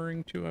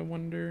referring to, I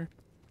wonder?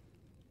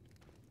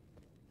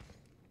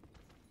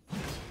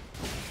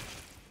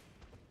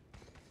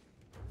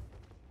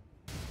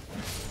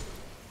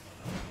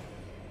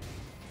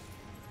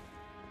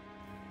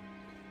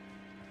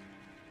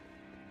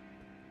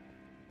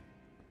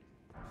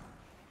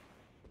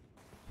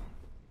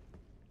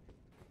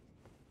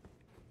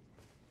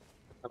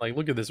 Like,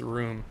 look at this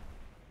room.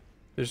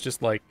 There's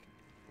just, like,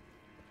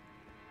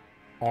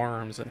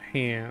 arms and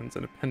hands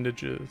and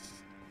appendages.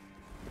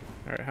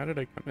 Alright, how did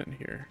I come in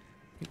here?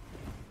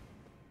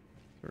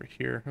 Over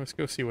here. Let's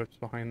go see what's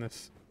behind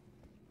this.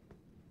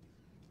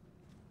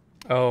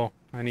 Oh,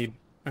 I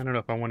don't know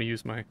if I want to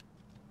use my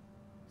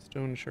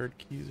stone shard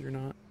keys or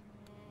not.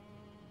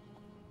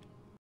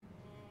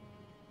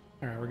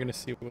 Alright, we're gonna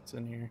see what's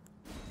in here.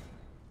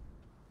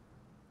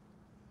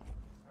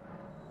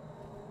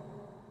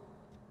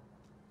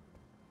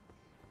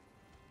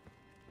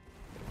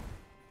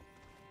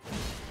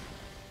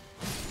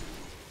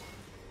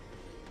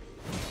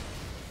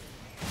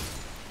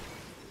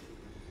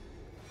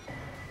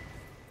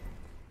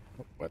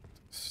 What?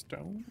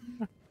 Stone?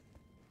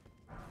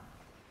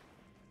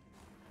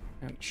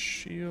 And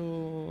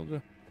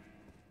shield.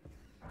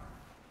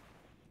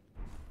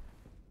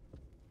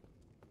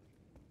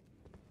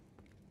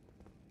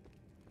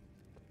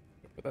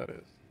 What that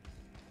is.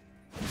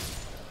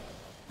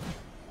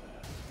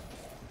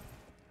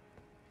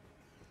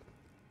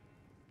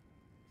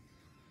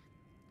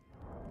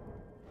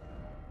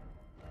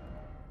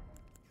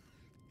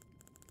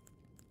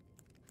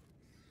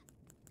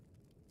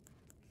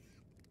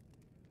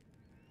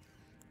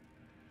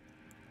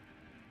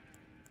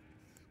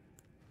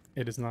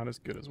 It is not as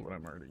good as what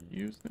I'm already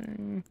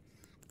using.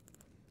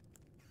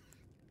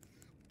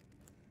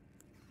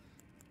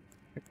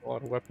 I have a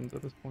lot of weapons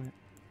at this point.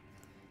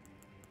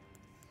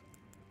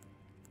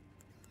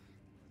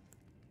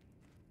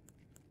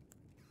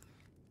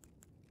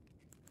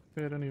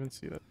 I don't even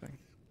see that thing.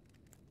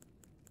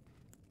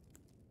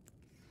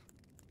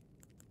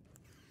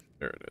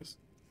 There it is.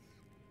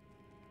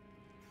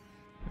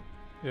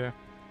 Yeah.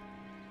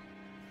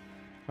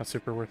 Not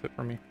super worth it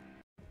for me.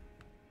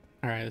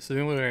 Alright, this is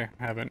the only way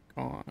I haven't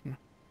gone.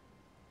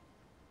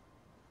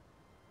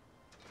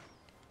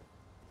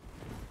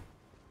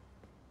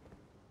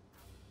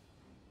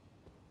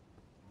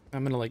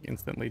 I'm gonna like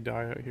instantly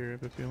die out here, I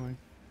have a feeling.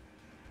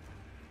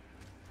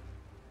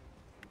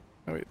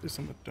 Oh wait, there's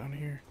someone down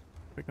here.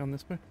 Have I gone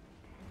this way?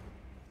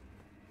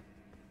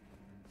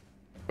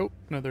 Oh,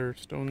 another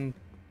stone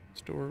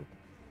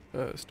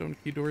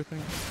key door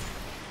thing.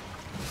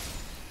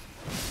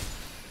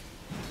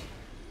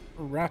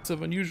 Rats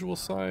of unusual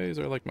size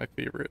are like my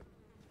favorite.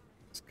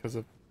 It's because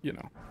of, you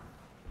know.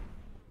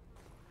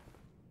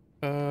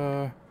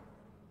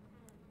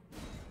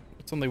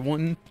 It's only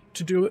one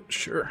to do it,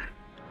 sure.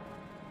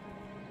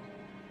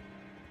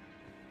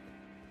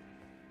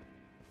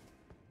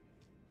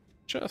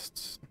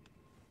 Chests.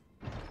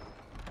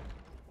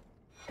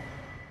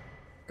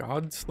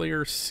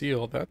 Godslayer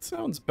seal. That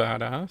sounds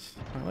badass.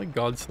 I like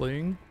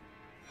godslaying.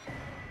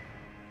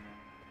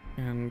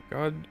 And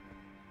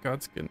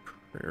Godskin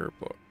prayer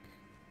book.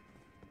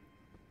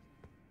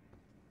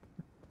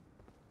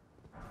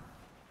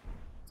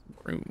 Some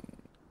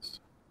runes.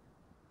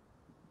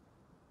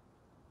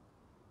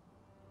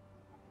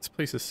 This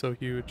place is so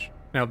huge.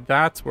 Now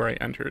that's where I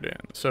entered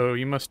in. So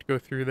you must go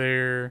through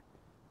there,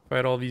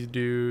 fight all these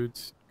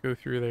dudes, go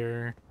through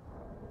there.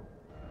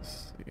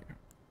 Let's see.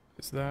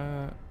 Is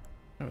that...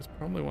 That was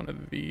probably one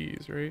of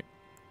these, right?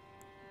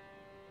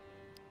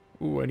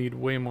 Ooh, I need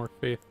way more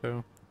faith,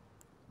 though.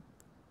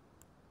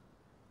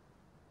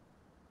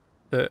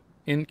 The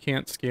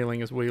incant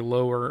scaling is way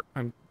lower.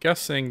 I'm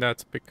guessing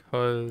that's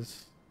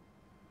because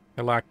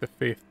I lack the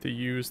faith to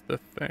use the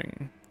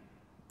thing.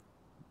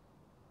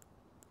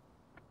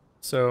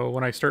 So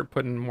when I start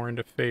putting more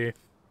into faith,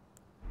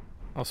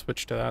 I'll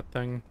switch to that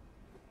thing,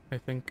 I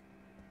think,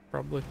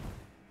 probably.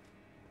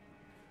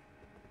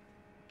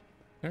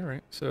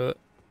 Alright, so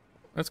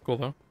that's cool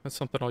though. That's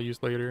something I'll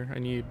use later. I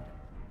need...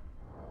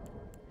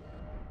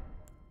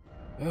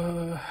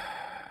 yeah,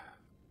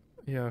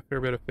 a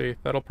fair bit of faith.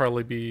 That'll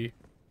probably be...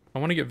 I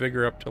want to get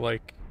vigor up to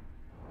like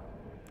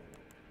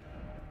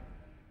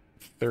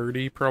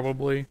 30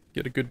 probably.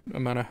 Get a good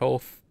amount of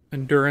health.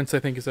 Endurance I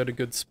think is at a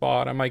good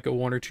spot. I might go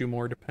 1 or 2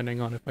 more depending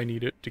on if I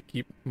need it to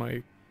keep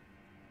my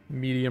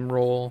medium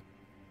roll.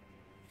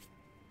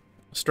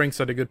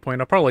 Strength's at a good point.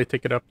 I'll probably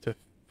take it up to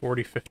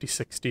 40, 50,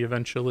 60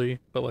 eventually.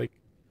 But like,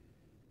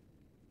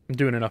 I'm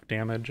doing enough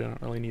damage. I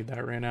don't really need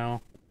that right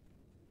now.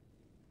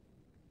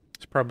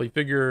 It's probably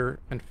vigor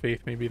and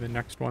faith maybe the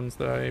next ones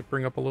that I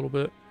bring up a little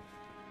bit.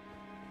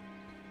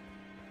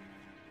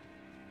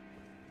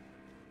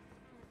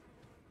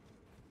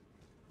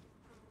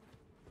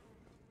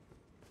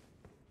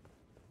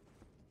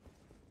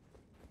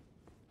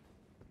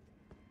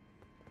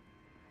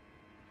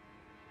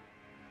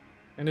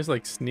 And just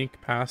like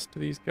sneak past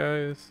these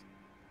guys.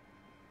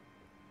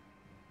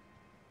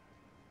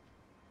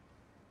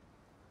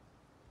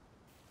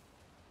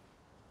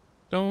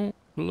 Don't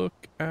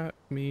look at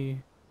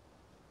me.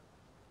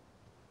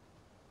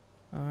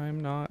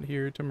 I'm not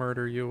here to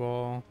murder you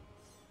all.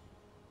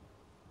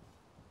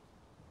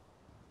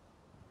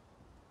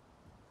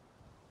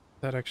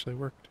 That actually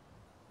worked.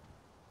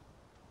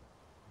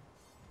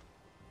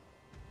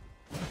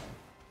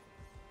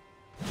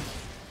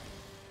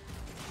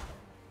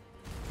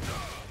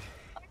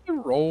 I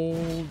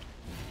rolled.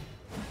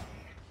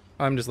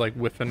 I'm just like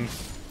whiffing.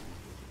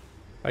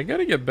 I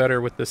gotta get better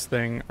with this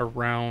thing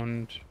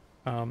around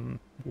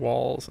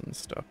walls and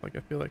stuff. Like I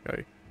feel like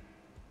I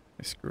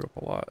screw up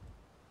a lot.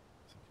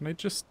 So can I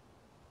just...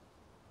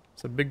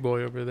 It's a big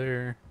boy over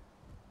there.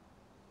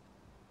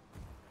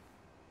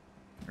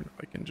 I don't know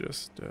if I can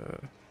just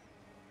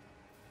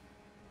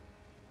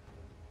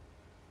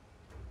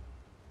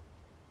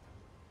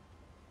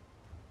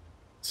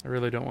I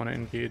really don't want to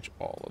engage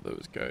all of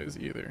those guys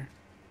either.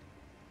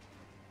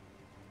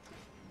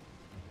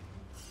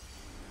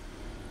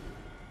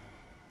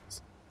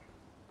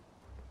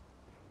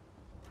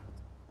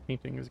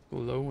 Painting is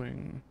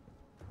glowing.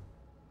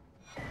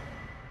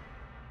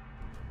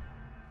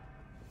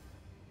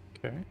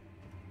 Okay.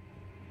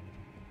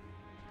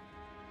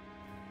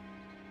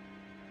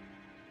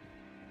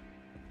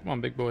 Come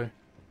on, big boy.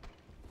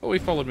 Oh, he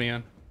followed me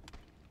in.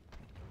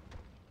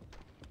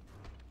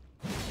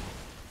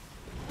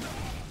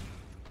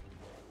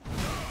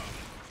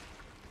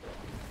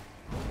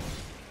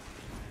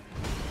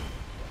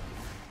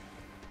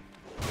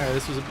 Alright,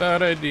 this was a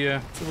bad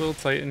idea. It's a little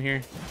tight in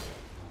here.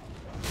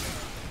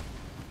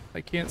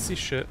 I can't see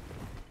shit.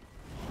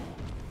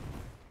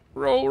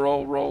 Roll,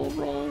 roll, roll,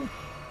 roll.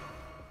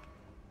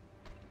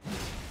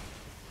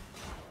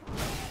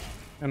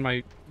 And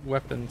my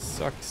weapon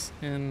sucks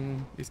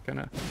in these kind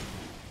of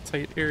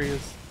tight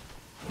areas.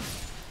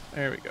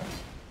 There we go.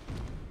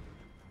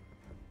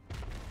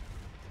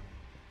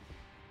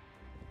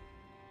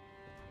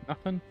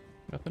 Nothing?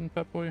 Nothing,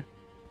 pet boy?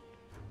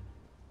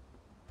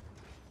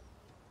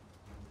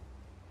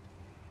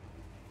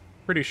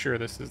 Pretty sure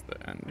this is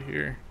the end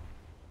here.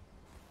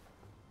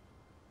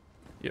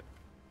 Yep.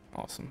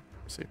 Awesome.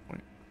 Save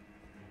point.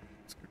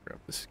 Let's go grab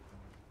this.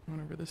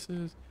 Whatever this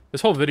is.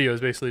 This whole video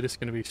is basically just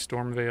going to be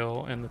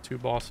Stormveil and the 2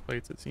 boss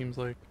fights, it seems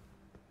like.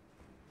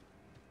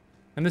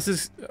 And this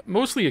is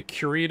mostly a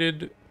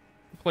curated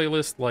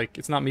playlist. Like,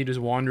 it's not me just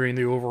wandering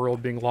the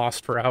overworld being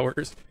lost for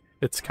hours.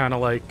 It's kind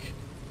of like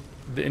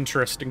the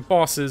interesting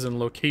bosses and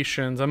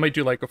locations. I might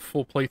do like a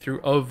full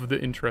playthrough of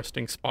the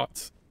interesting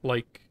spots,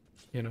 like,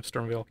 you know,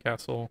 Stormveil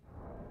Castle.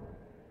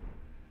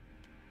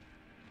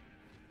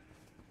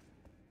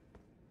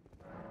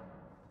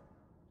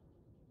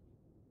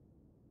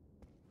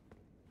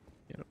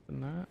 Get up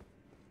in that. Not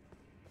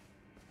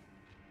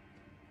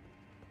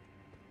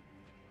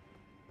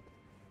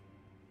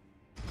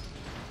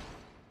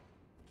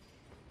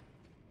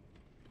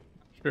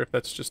sure if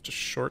that's just a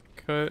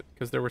shortcut,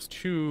 because there was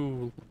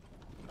 2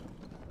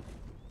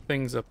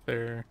 things up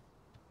there.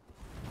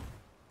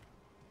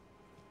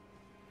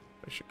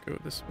 I should go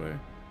this way.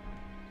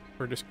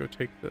 Or just go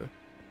take the...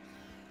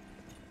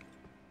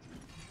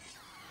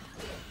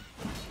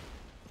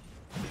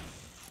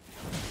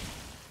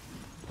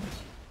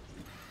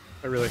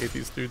 I really hate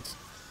these dudes.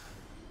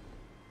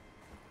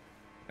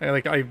 I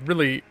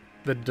really...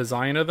 The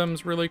design of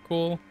them's really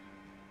cool.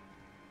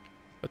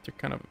 But they're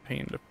kind of a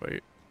pain to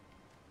fight.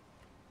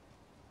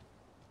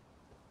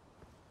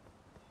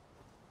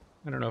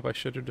 I don't know if I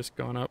should have just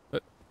gone up,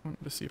 but I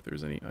wanted to see if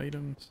there's any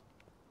items.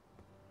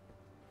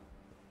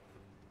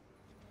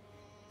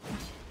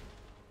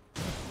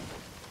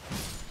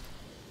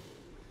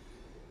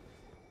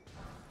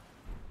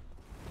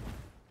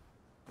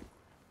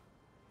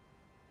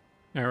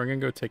 Alright, we're gonna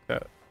go take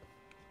that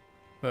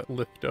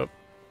lift up.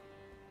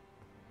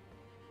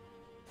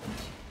 Is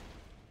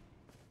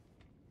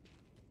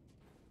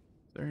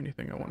there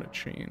anything I want to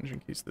change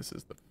in case this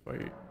is the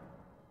fight?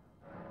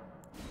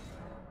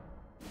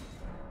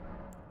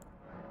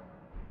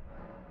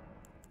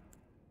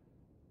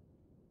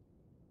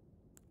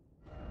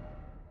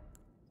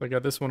 So I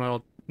got this one,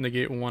 I'll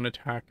negate one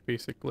attack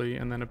basically,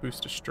 and then a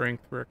boost of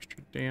strength for extra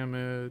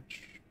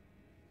damage.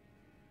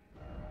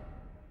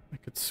 I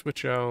could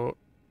switch out.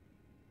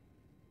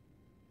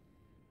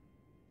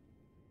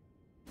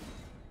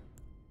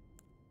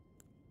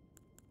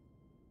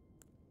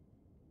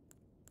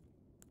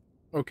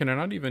 Oh, can I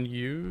not even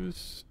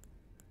use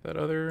that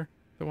the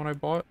one I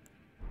bought?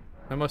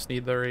 I must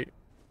need the right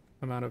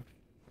amount of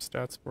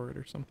stats for it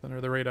or something,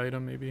 or the right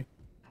item maybe.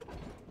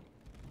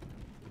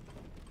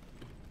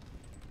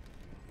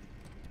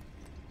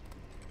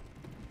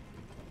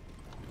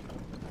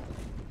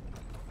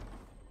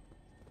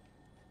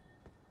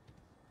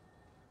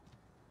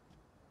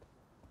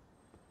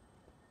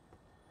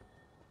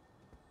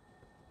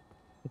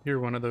 I hear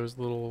one of those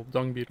little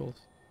dung beetles.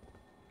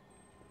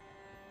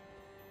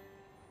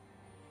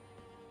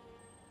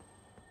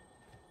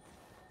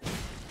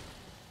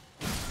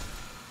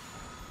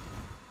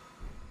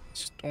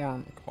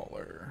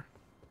 Stormcaller.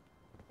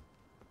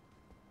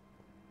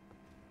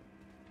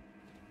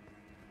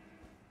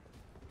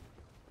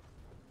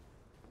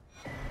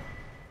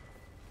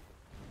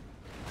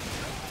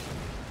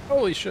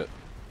 Holy shit.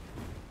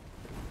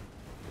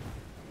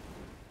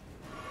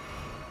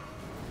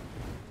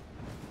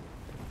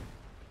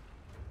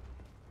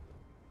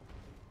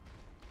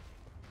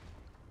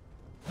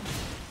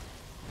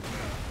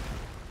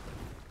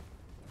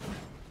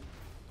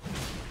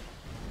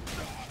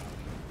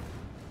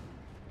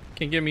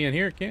 Can't get me in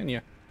here, can you?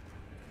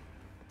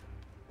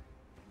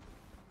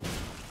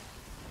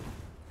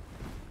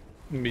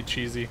 Gonna be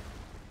cheesy.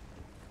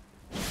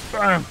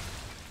 Bam!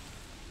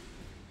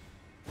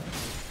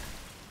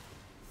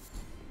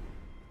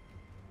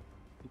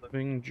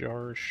 Living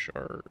jar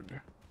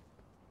shard.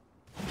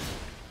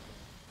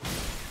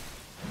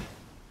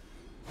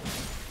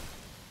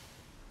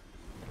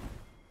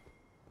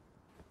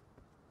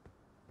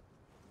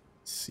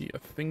 See a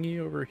thingy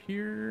over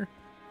here.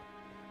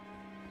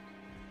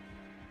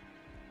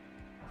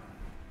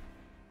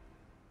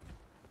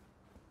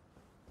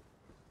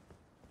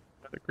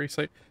 The grace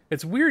site.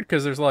 It's weird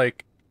because there's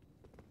like,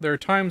 there are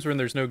times when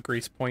there's no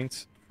grace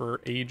points for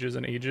ages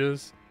and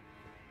ages,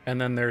 and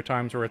then there are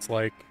times where it's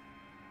like,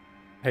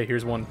 hey,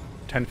 here's one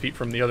 10 feet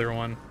from the other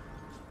one.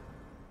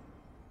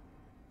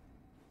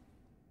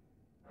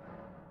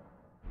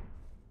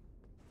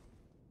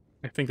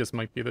 I think this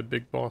might be the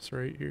big boss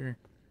right here.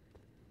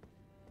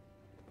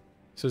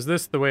 So is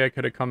this the way I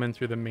could have come in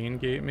through the main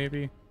gate,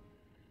 maybe?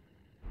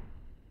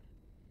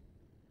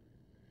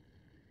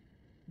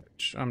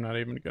 Which I'm not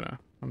even gonna...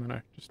 I'm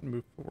gonna just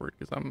move forward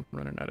because I'm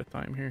running out of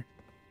time here.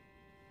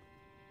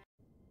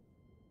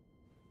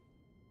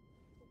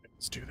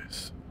 Let's do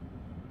this.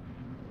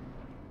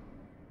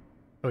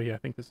 Oh yeah, I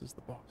think this is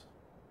the boss.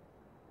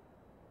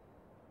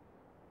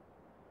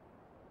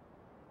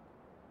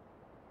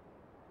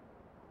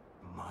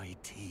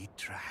 Mighty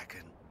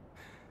dragon,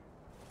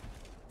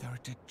 thou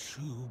art a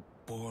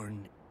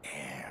true-born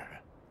heir.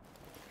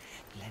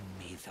 Lend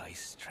me thy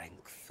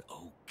strength,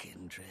 O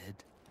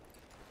kindred.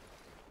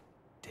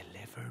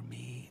 Deliver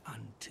me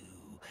unto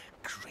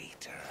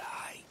greater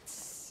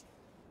heights.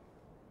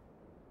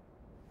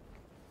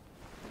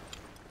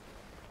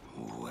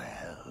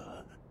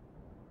 Well.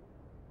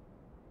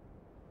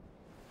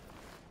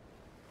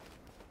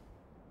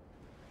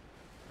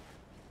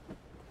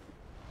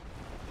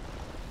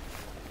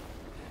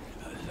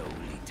 A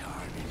lowly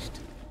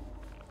tarnished.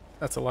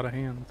 That's a lot of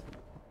hands.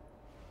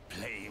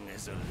 Plain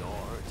as a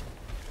lord.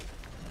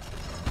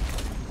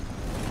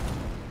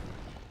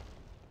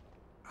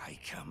 I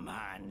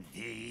command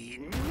thee,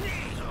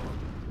 kneel!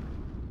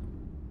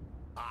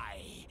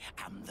 I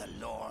am the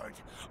lord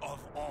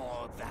of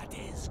all that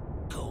is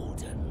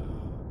golden.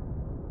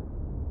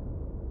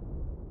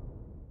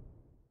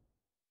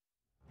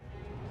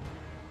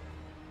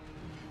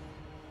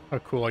 Oh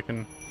cool, I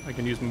can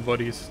use my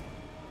buddies.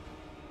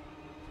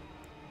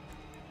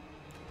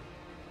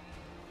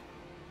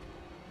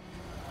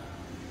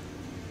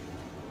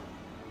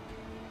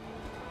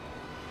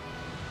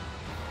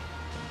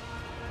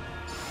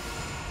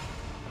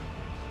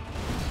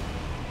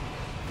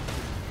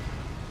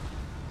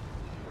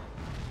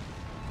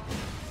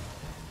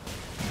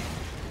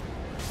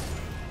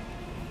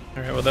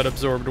 Alright, well that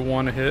absorbed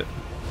one hit.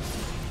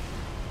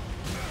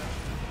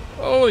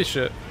 Holy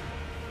shit.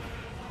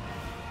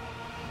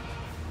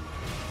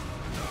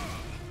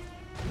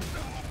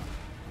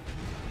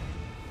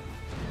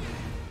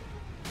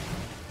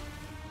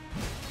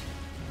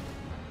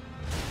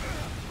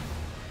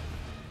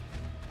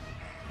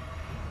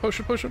 Push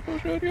it, push it,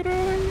 push it, get out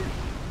of there.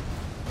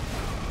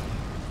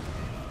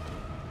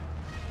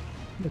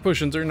 The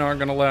potions are not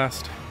gonna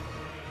last.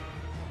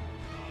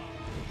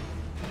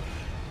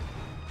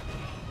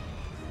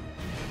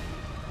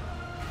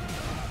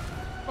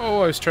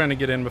 Oh, I was trying to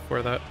get in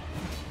before that.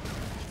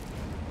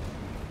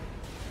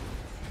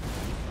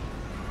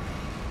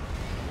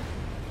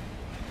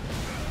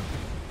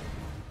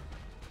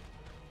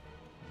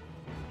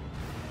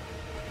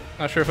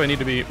 Not sure if I need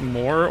to be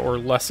more or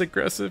less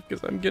aggressive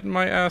because I'm getting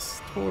my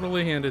ass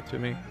totally handed to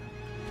me.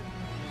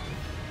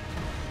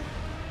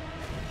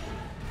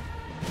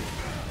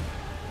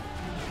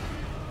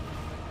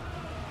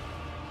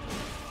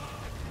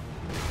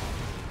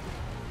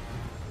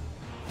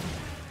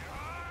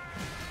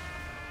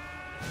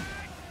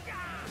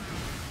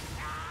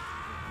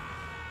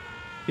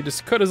 He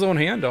just cut his own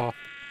hand off.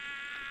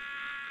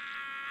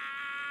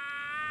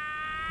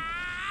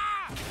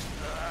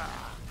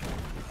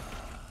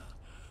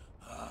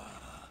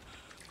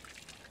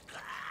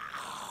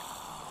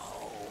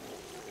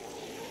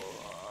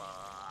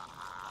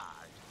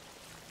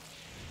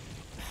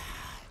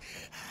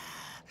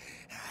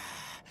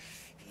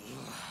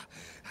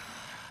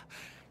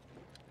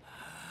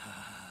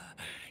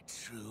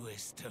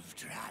 Truest of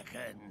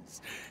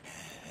dragons.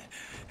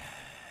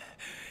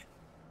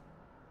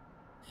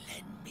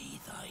 Lend me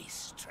thy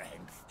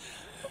strength.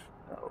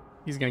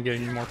 He's gonna get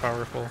even more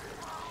powerful.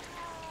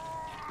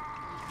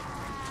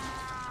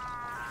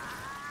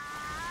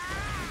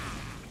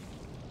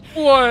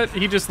 What?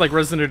 He just like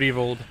Resident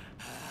Evil'd.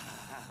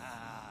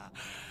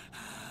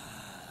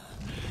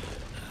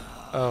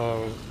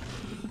 Oh.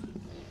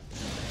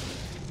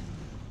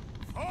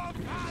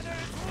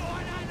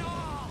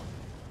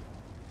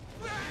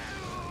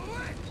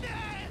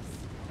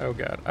 Oh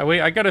god. Oh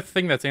wait, I got a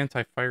thing that's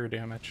anti-fire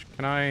damage.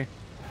 Can I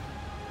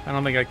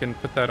don't think I can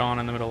put that on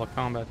in the middle of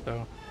combat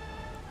though.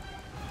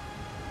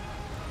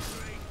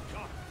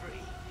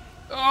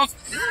 Oh.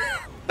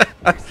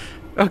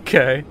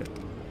 Okay.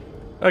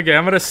 Okay,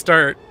 I'm gonna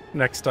start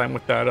next time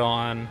with that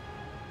on.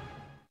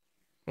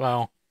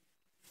 Wow.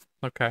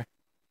 Okay.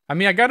 I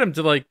mean, I got him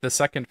to like the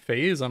second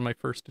phase on my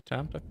first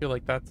attempt. I feel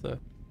like that's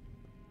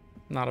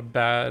not a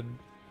bad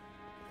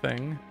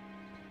thing.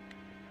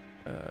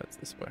 It's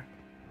this way.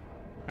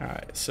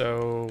 Alright,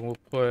 so we'll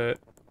put...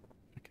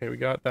 Okay, we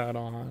got that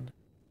on.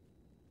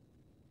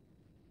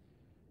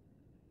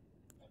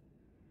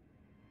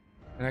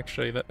 And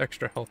actually, that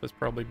extra health is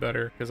probably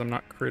better, because I'm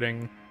not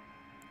critting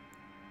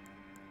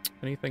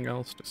anything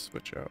else to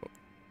switch out.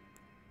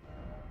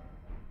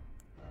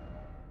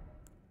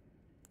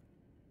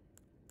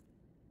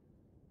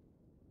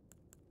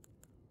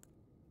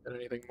 Got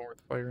anything more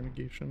with fire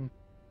negation?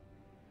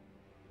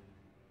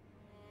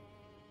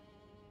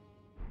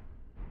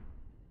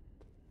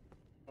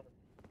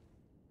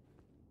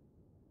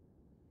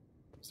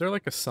 Is there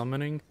like a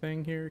summoning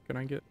thing here? Can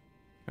I get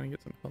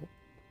some help?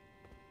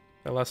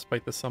 That last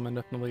fight, the summon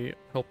definitely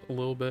helped a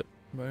little bit,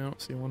 but I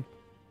don't see one.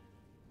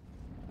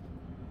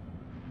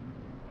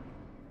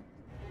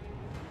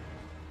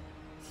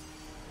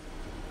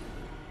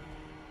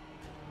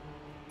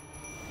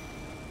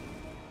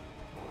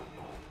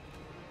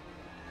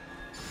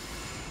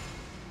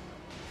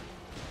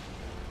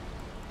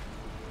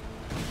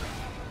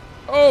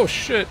 Oh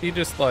shit, he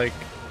just like...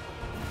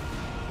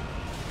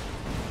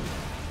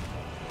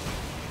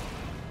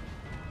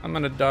 I'm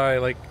gonna die,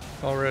 like,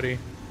 already.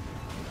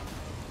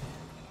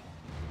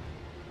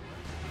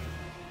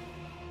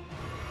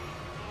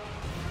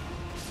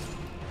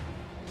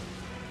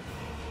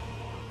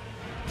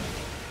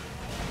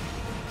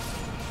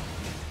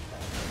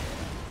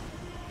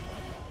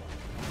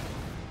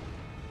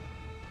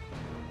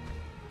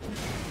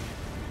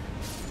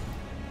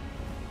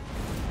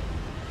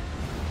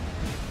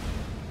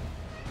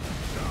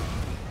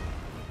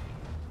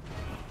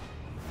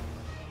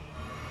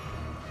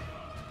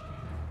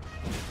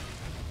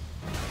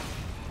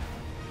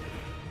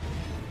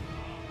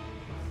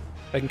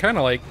 I can kind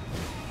of like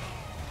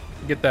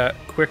get that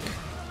quick.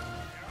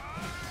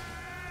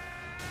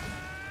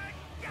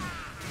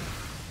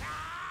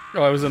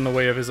 Oh, I was in the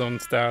way of his own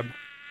stab.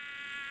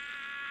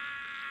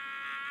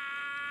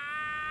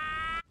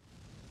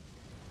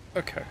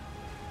 Okay.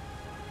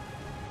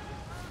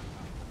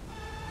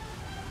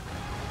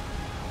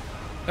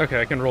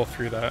 Okay, I can roll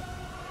through that,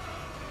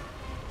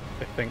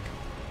 I think.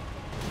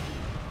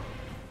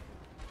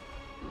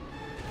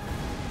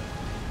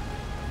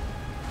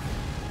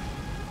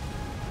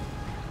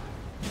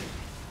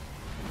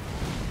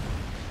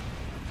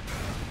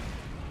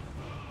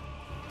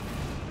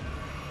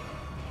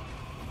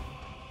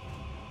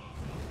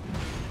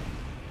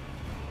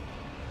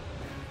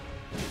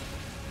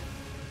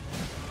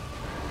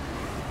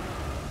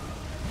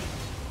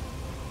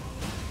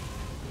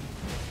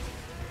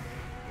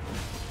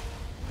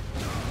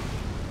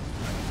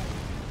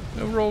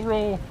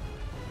 Roll.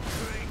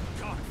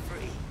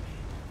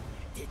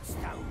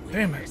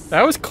 Damn it.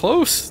 That was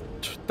close.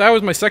 That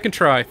was my second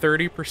try,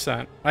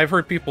 30%. I've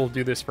heard people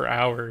do this for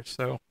hours,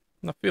 so I'm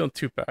not feeling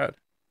too bad.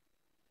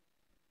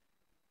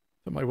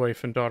 So my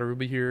wife and daughter will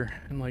be here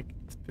in like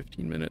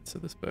 15 minutes, so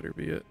this better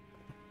be it.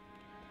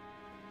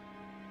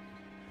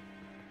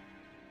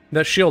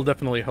 That shield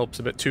definitely helps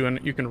a bit too, and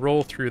you can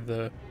roll through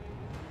the...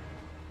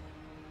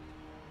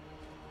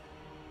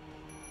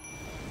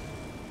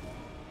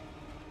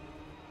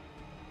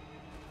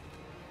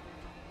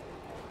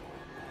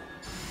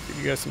 Give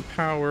you guys some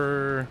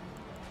power.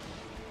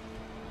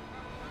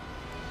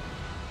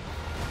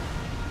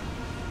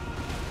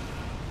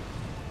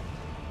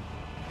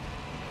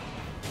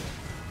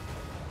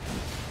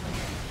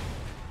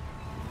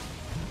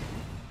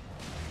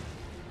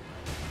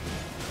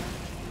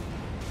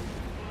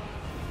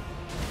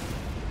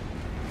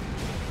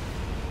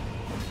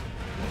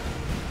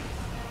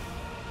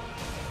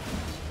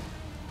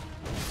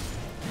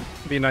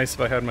 Be nice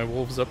if I had my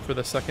wolves up for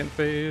the second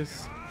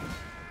phase.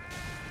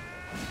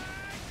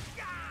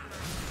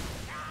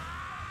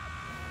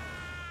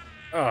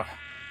 Ah.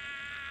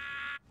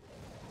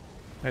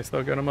 Nice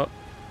though, got him up.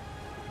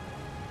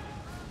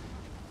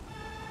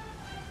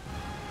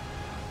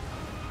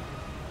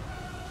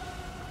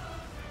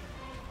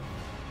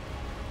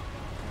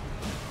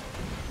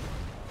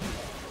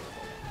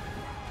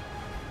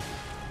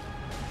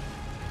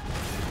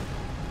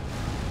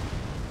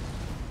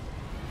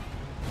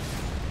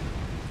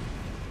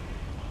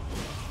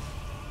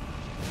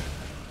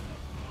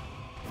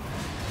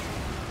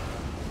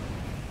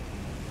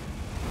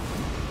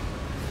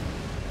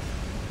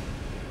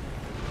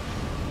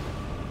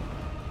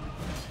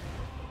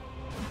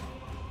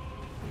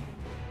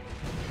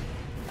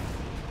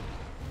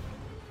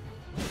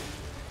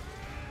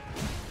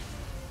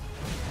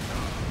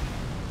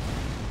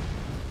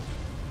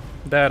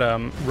 That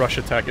rush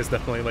attack is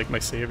definitely like my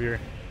savior.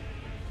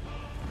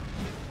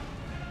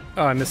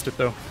 Oh, I missed it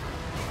though.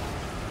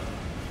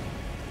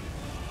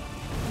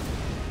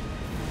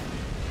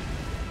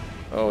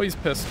 Oh, he's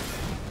pissed.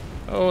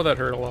 Oh, that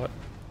hurt a lot.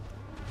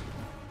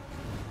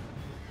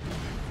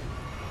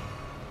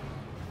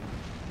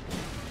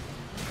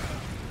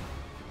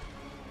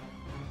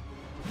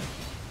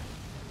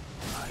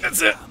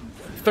 That's it.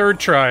 Third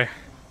try.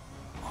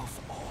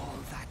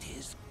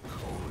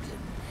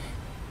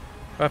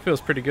 That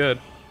feels pretty good.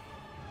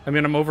 I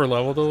mean, I'm over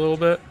leveled a little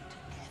bit.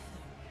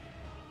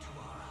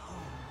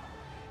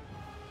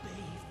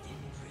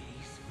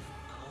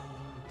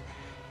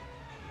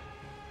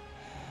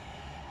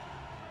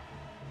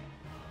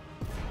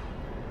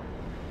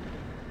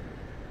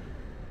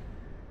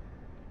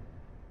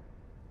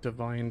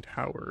 Divine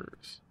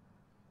Towers.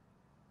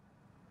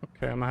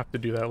 Okay, I'm gonna have to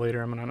do that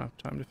later. I'm gonna not have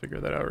time to figure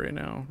that out right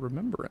now.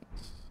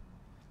 Remembrance.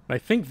 And I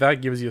think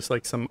that gives you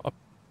like some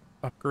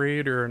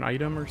upgrade or an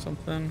item or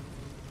something.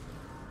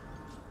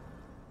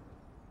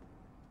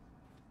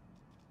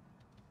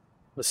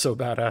 That's so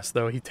badass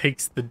though. He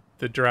takes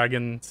the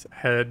dragon's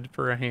head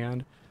for a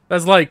hand.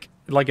 That's like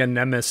a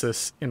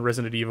nemesis in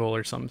Resident Evil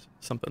or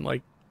something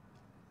like.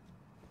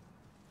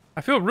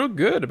 I feel real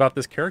good about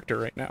this character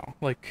right now.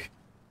 Like,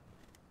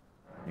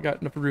 I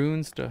got enough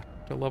runes to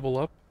level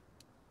up.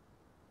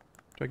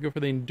 Do I go for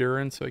the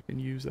endurance so I can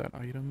use that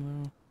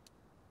item though?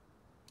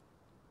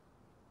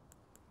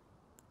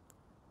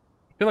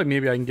 I feel like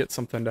maybe I can get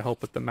something to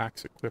help with the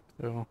max equip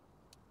though.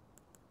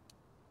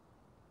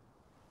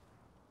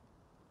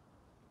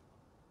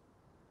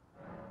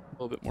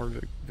 A little bit more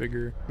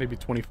vigor, maybe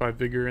 25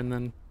 vigor, and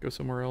then go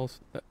somewhere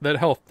else. That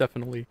health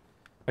definitely.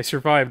 I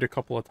survived a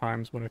couple of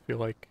times when I feel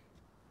like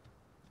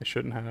I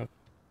shouldn't have.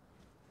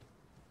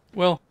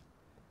 Well,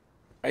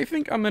 I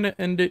think I'm gonna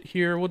end it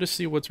here. We'll just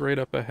see what's right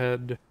up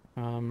ahead.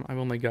 I've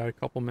only got a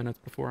couple minutes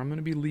before I'm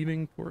gonna be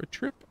leaving for a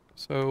trip,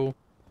 so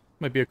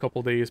might be a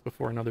couple days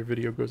before another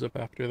video goes up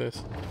after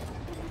this.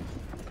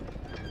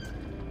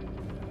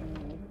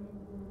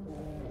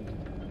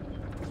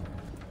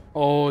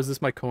 Oh, is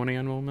this my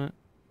Conan moment?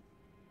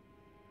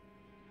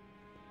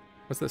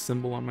 What's that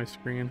symbol on my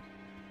screen?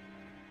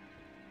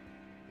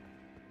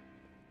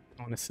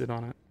 I want to sit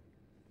on it.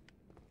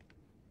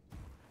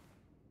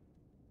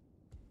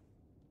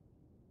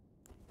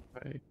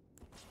 Okay.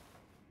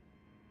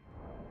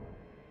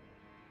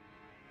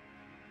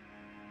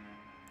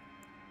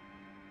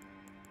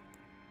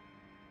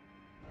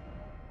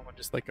 I want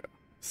just like a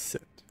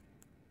sit.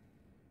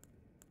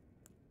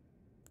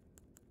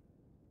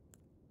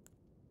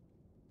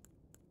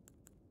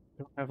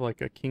 Don't have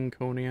like a King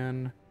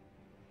Conan.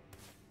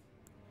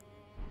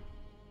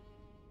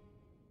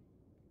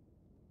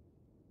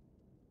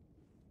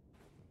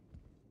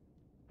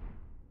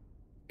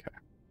 Okay.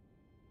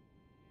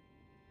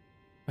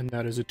 And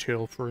that is a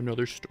tale for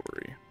another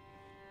story.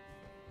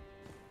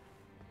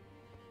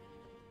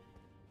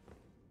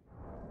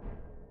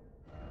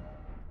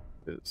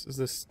 Is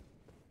this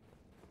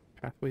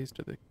pathways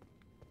to the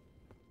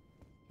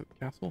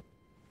castle?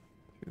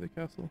 Through the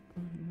castle?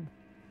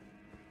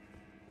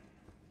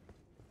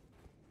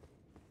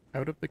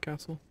 Out of the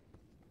castle?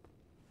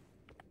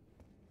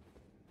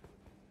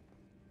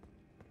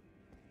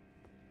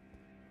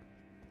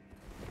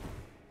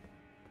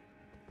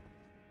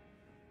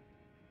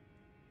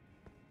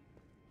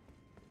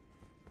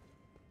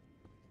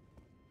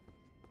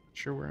 Not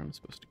sure where I'm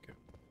supposed to go.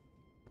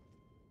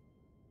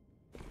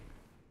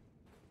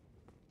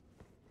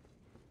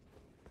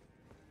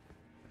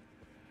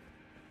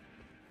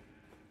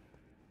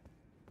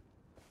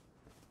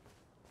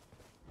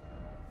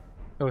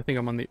 Oh, I think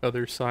I'm on the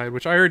other side,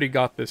 which I already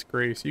got this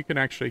grace. You can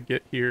actually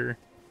get here.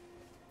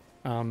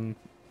 You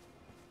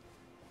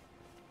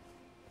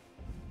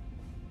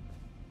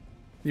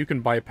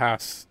can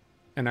bypass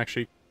and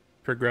actually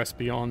progress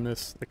beyond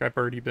this. Like, I've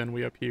already been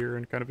way up here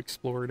and kind of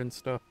explored and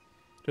stuff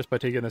just by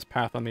taking this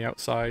path on the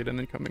outside and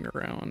then coming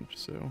around,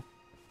 so.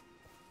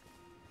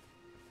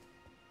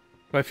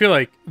 But I feel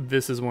like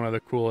this is one of the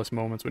coolest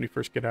moments when you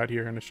first get out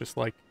here, and it's just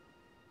like,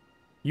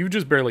 you've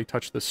just barely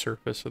touched the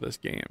surface of this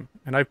game.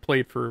 And I've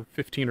played for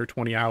 15 or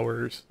 20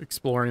 hours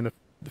exploring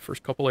the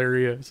first couple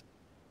areas,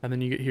 and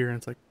then you get here and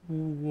it's like,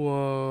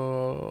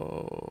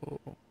 whoa.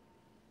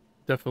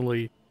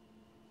 Definitely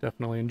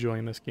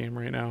enjoying this game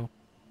right now.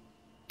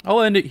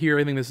 I'll end it here.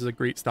 I think this is a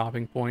great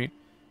stopping point.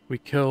 We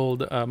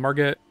killed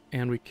Margit,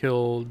 and we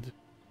killed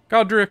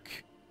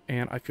Godrick,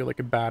 and I feel like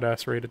a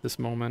badass right at this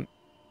moment,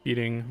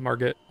 beating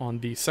Margit on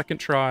the second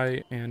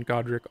try and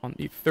Godrick on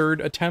the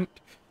third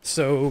attempt.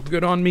 So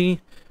good on me.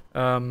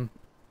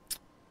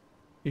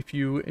 If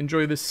you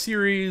enjoy this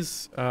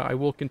series, I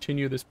will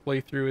continue this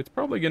playthrough. It's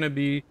probably going to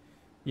be,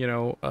 you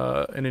know,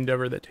 an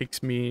endeavor that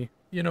takes me,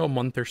 you know, a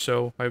month or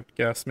so, I would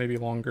guess, maybe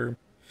longer,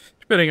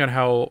 depending on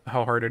how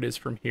hard it is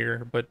from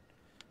here. But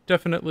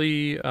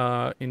definitely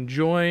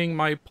enjoying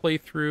my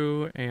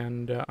playthrough,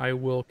 and I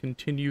will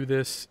continue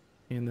this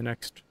in the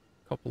next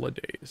couple of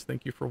days.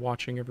 Thank you for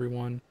watching,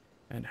 everyone,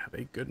 and have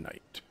a good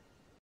night.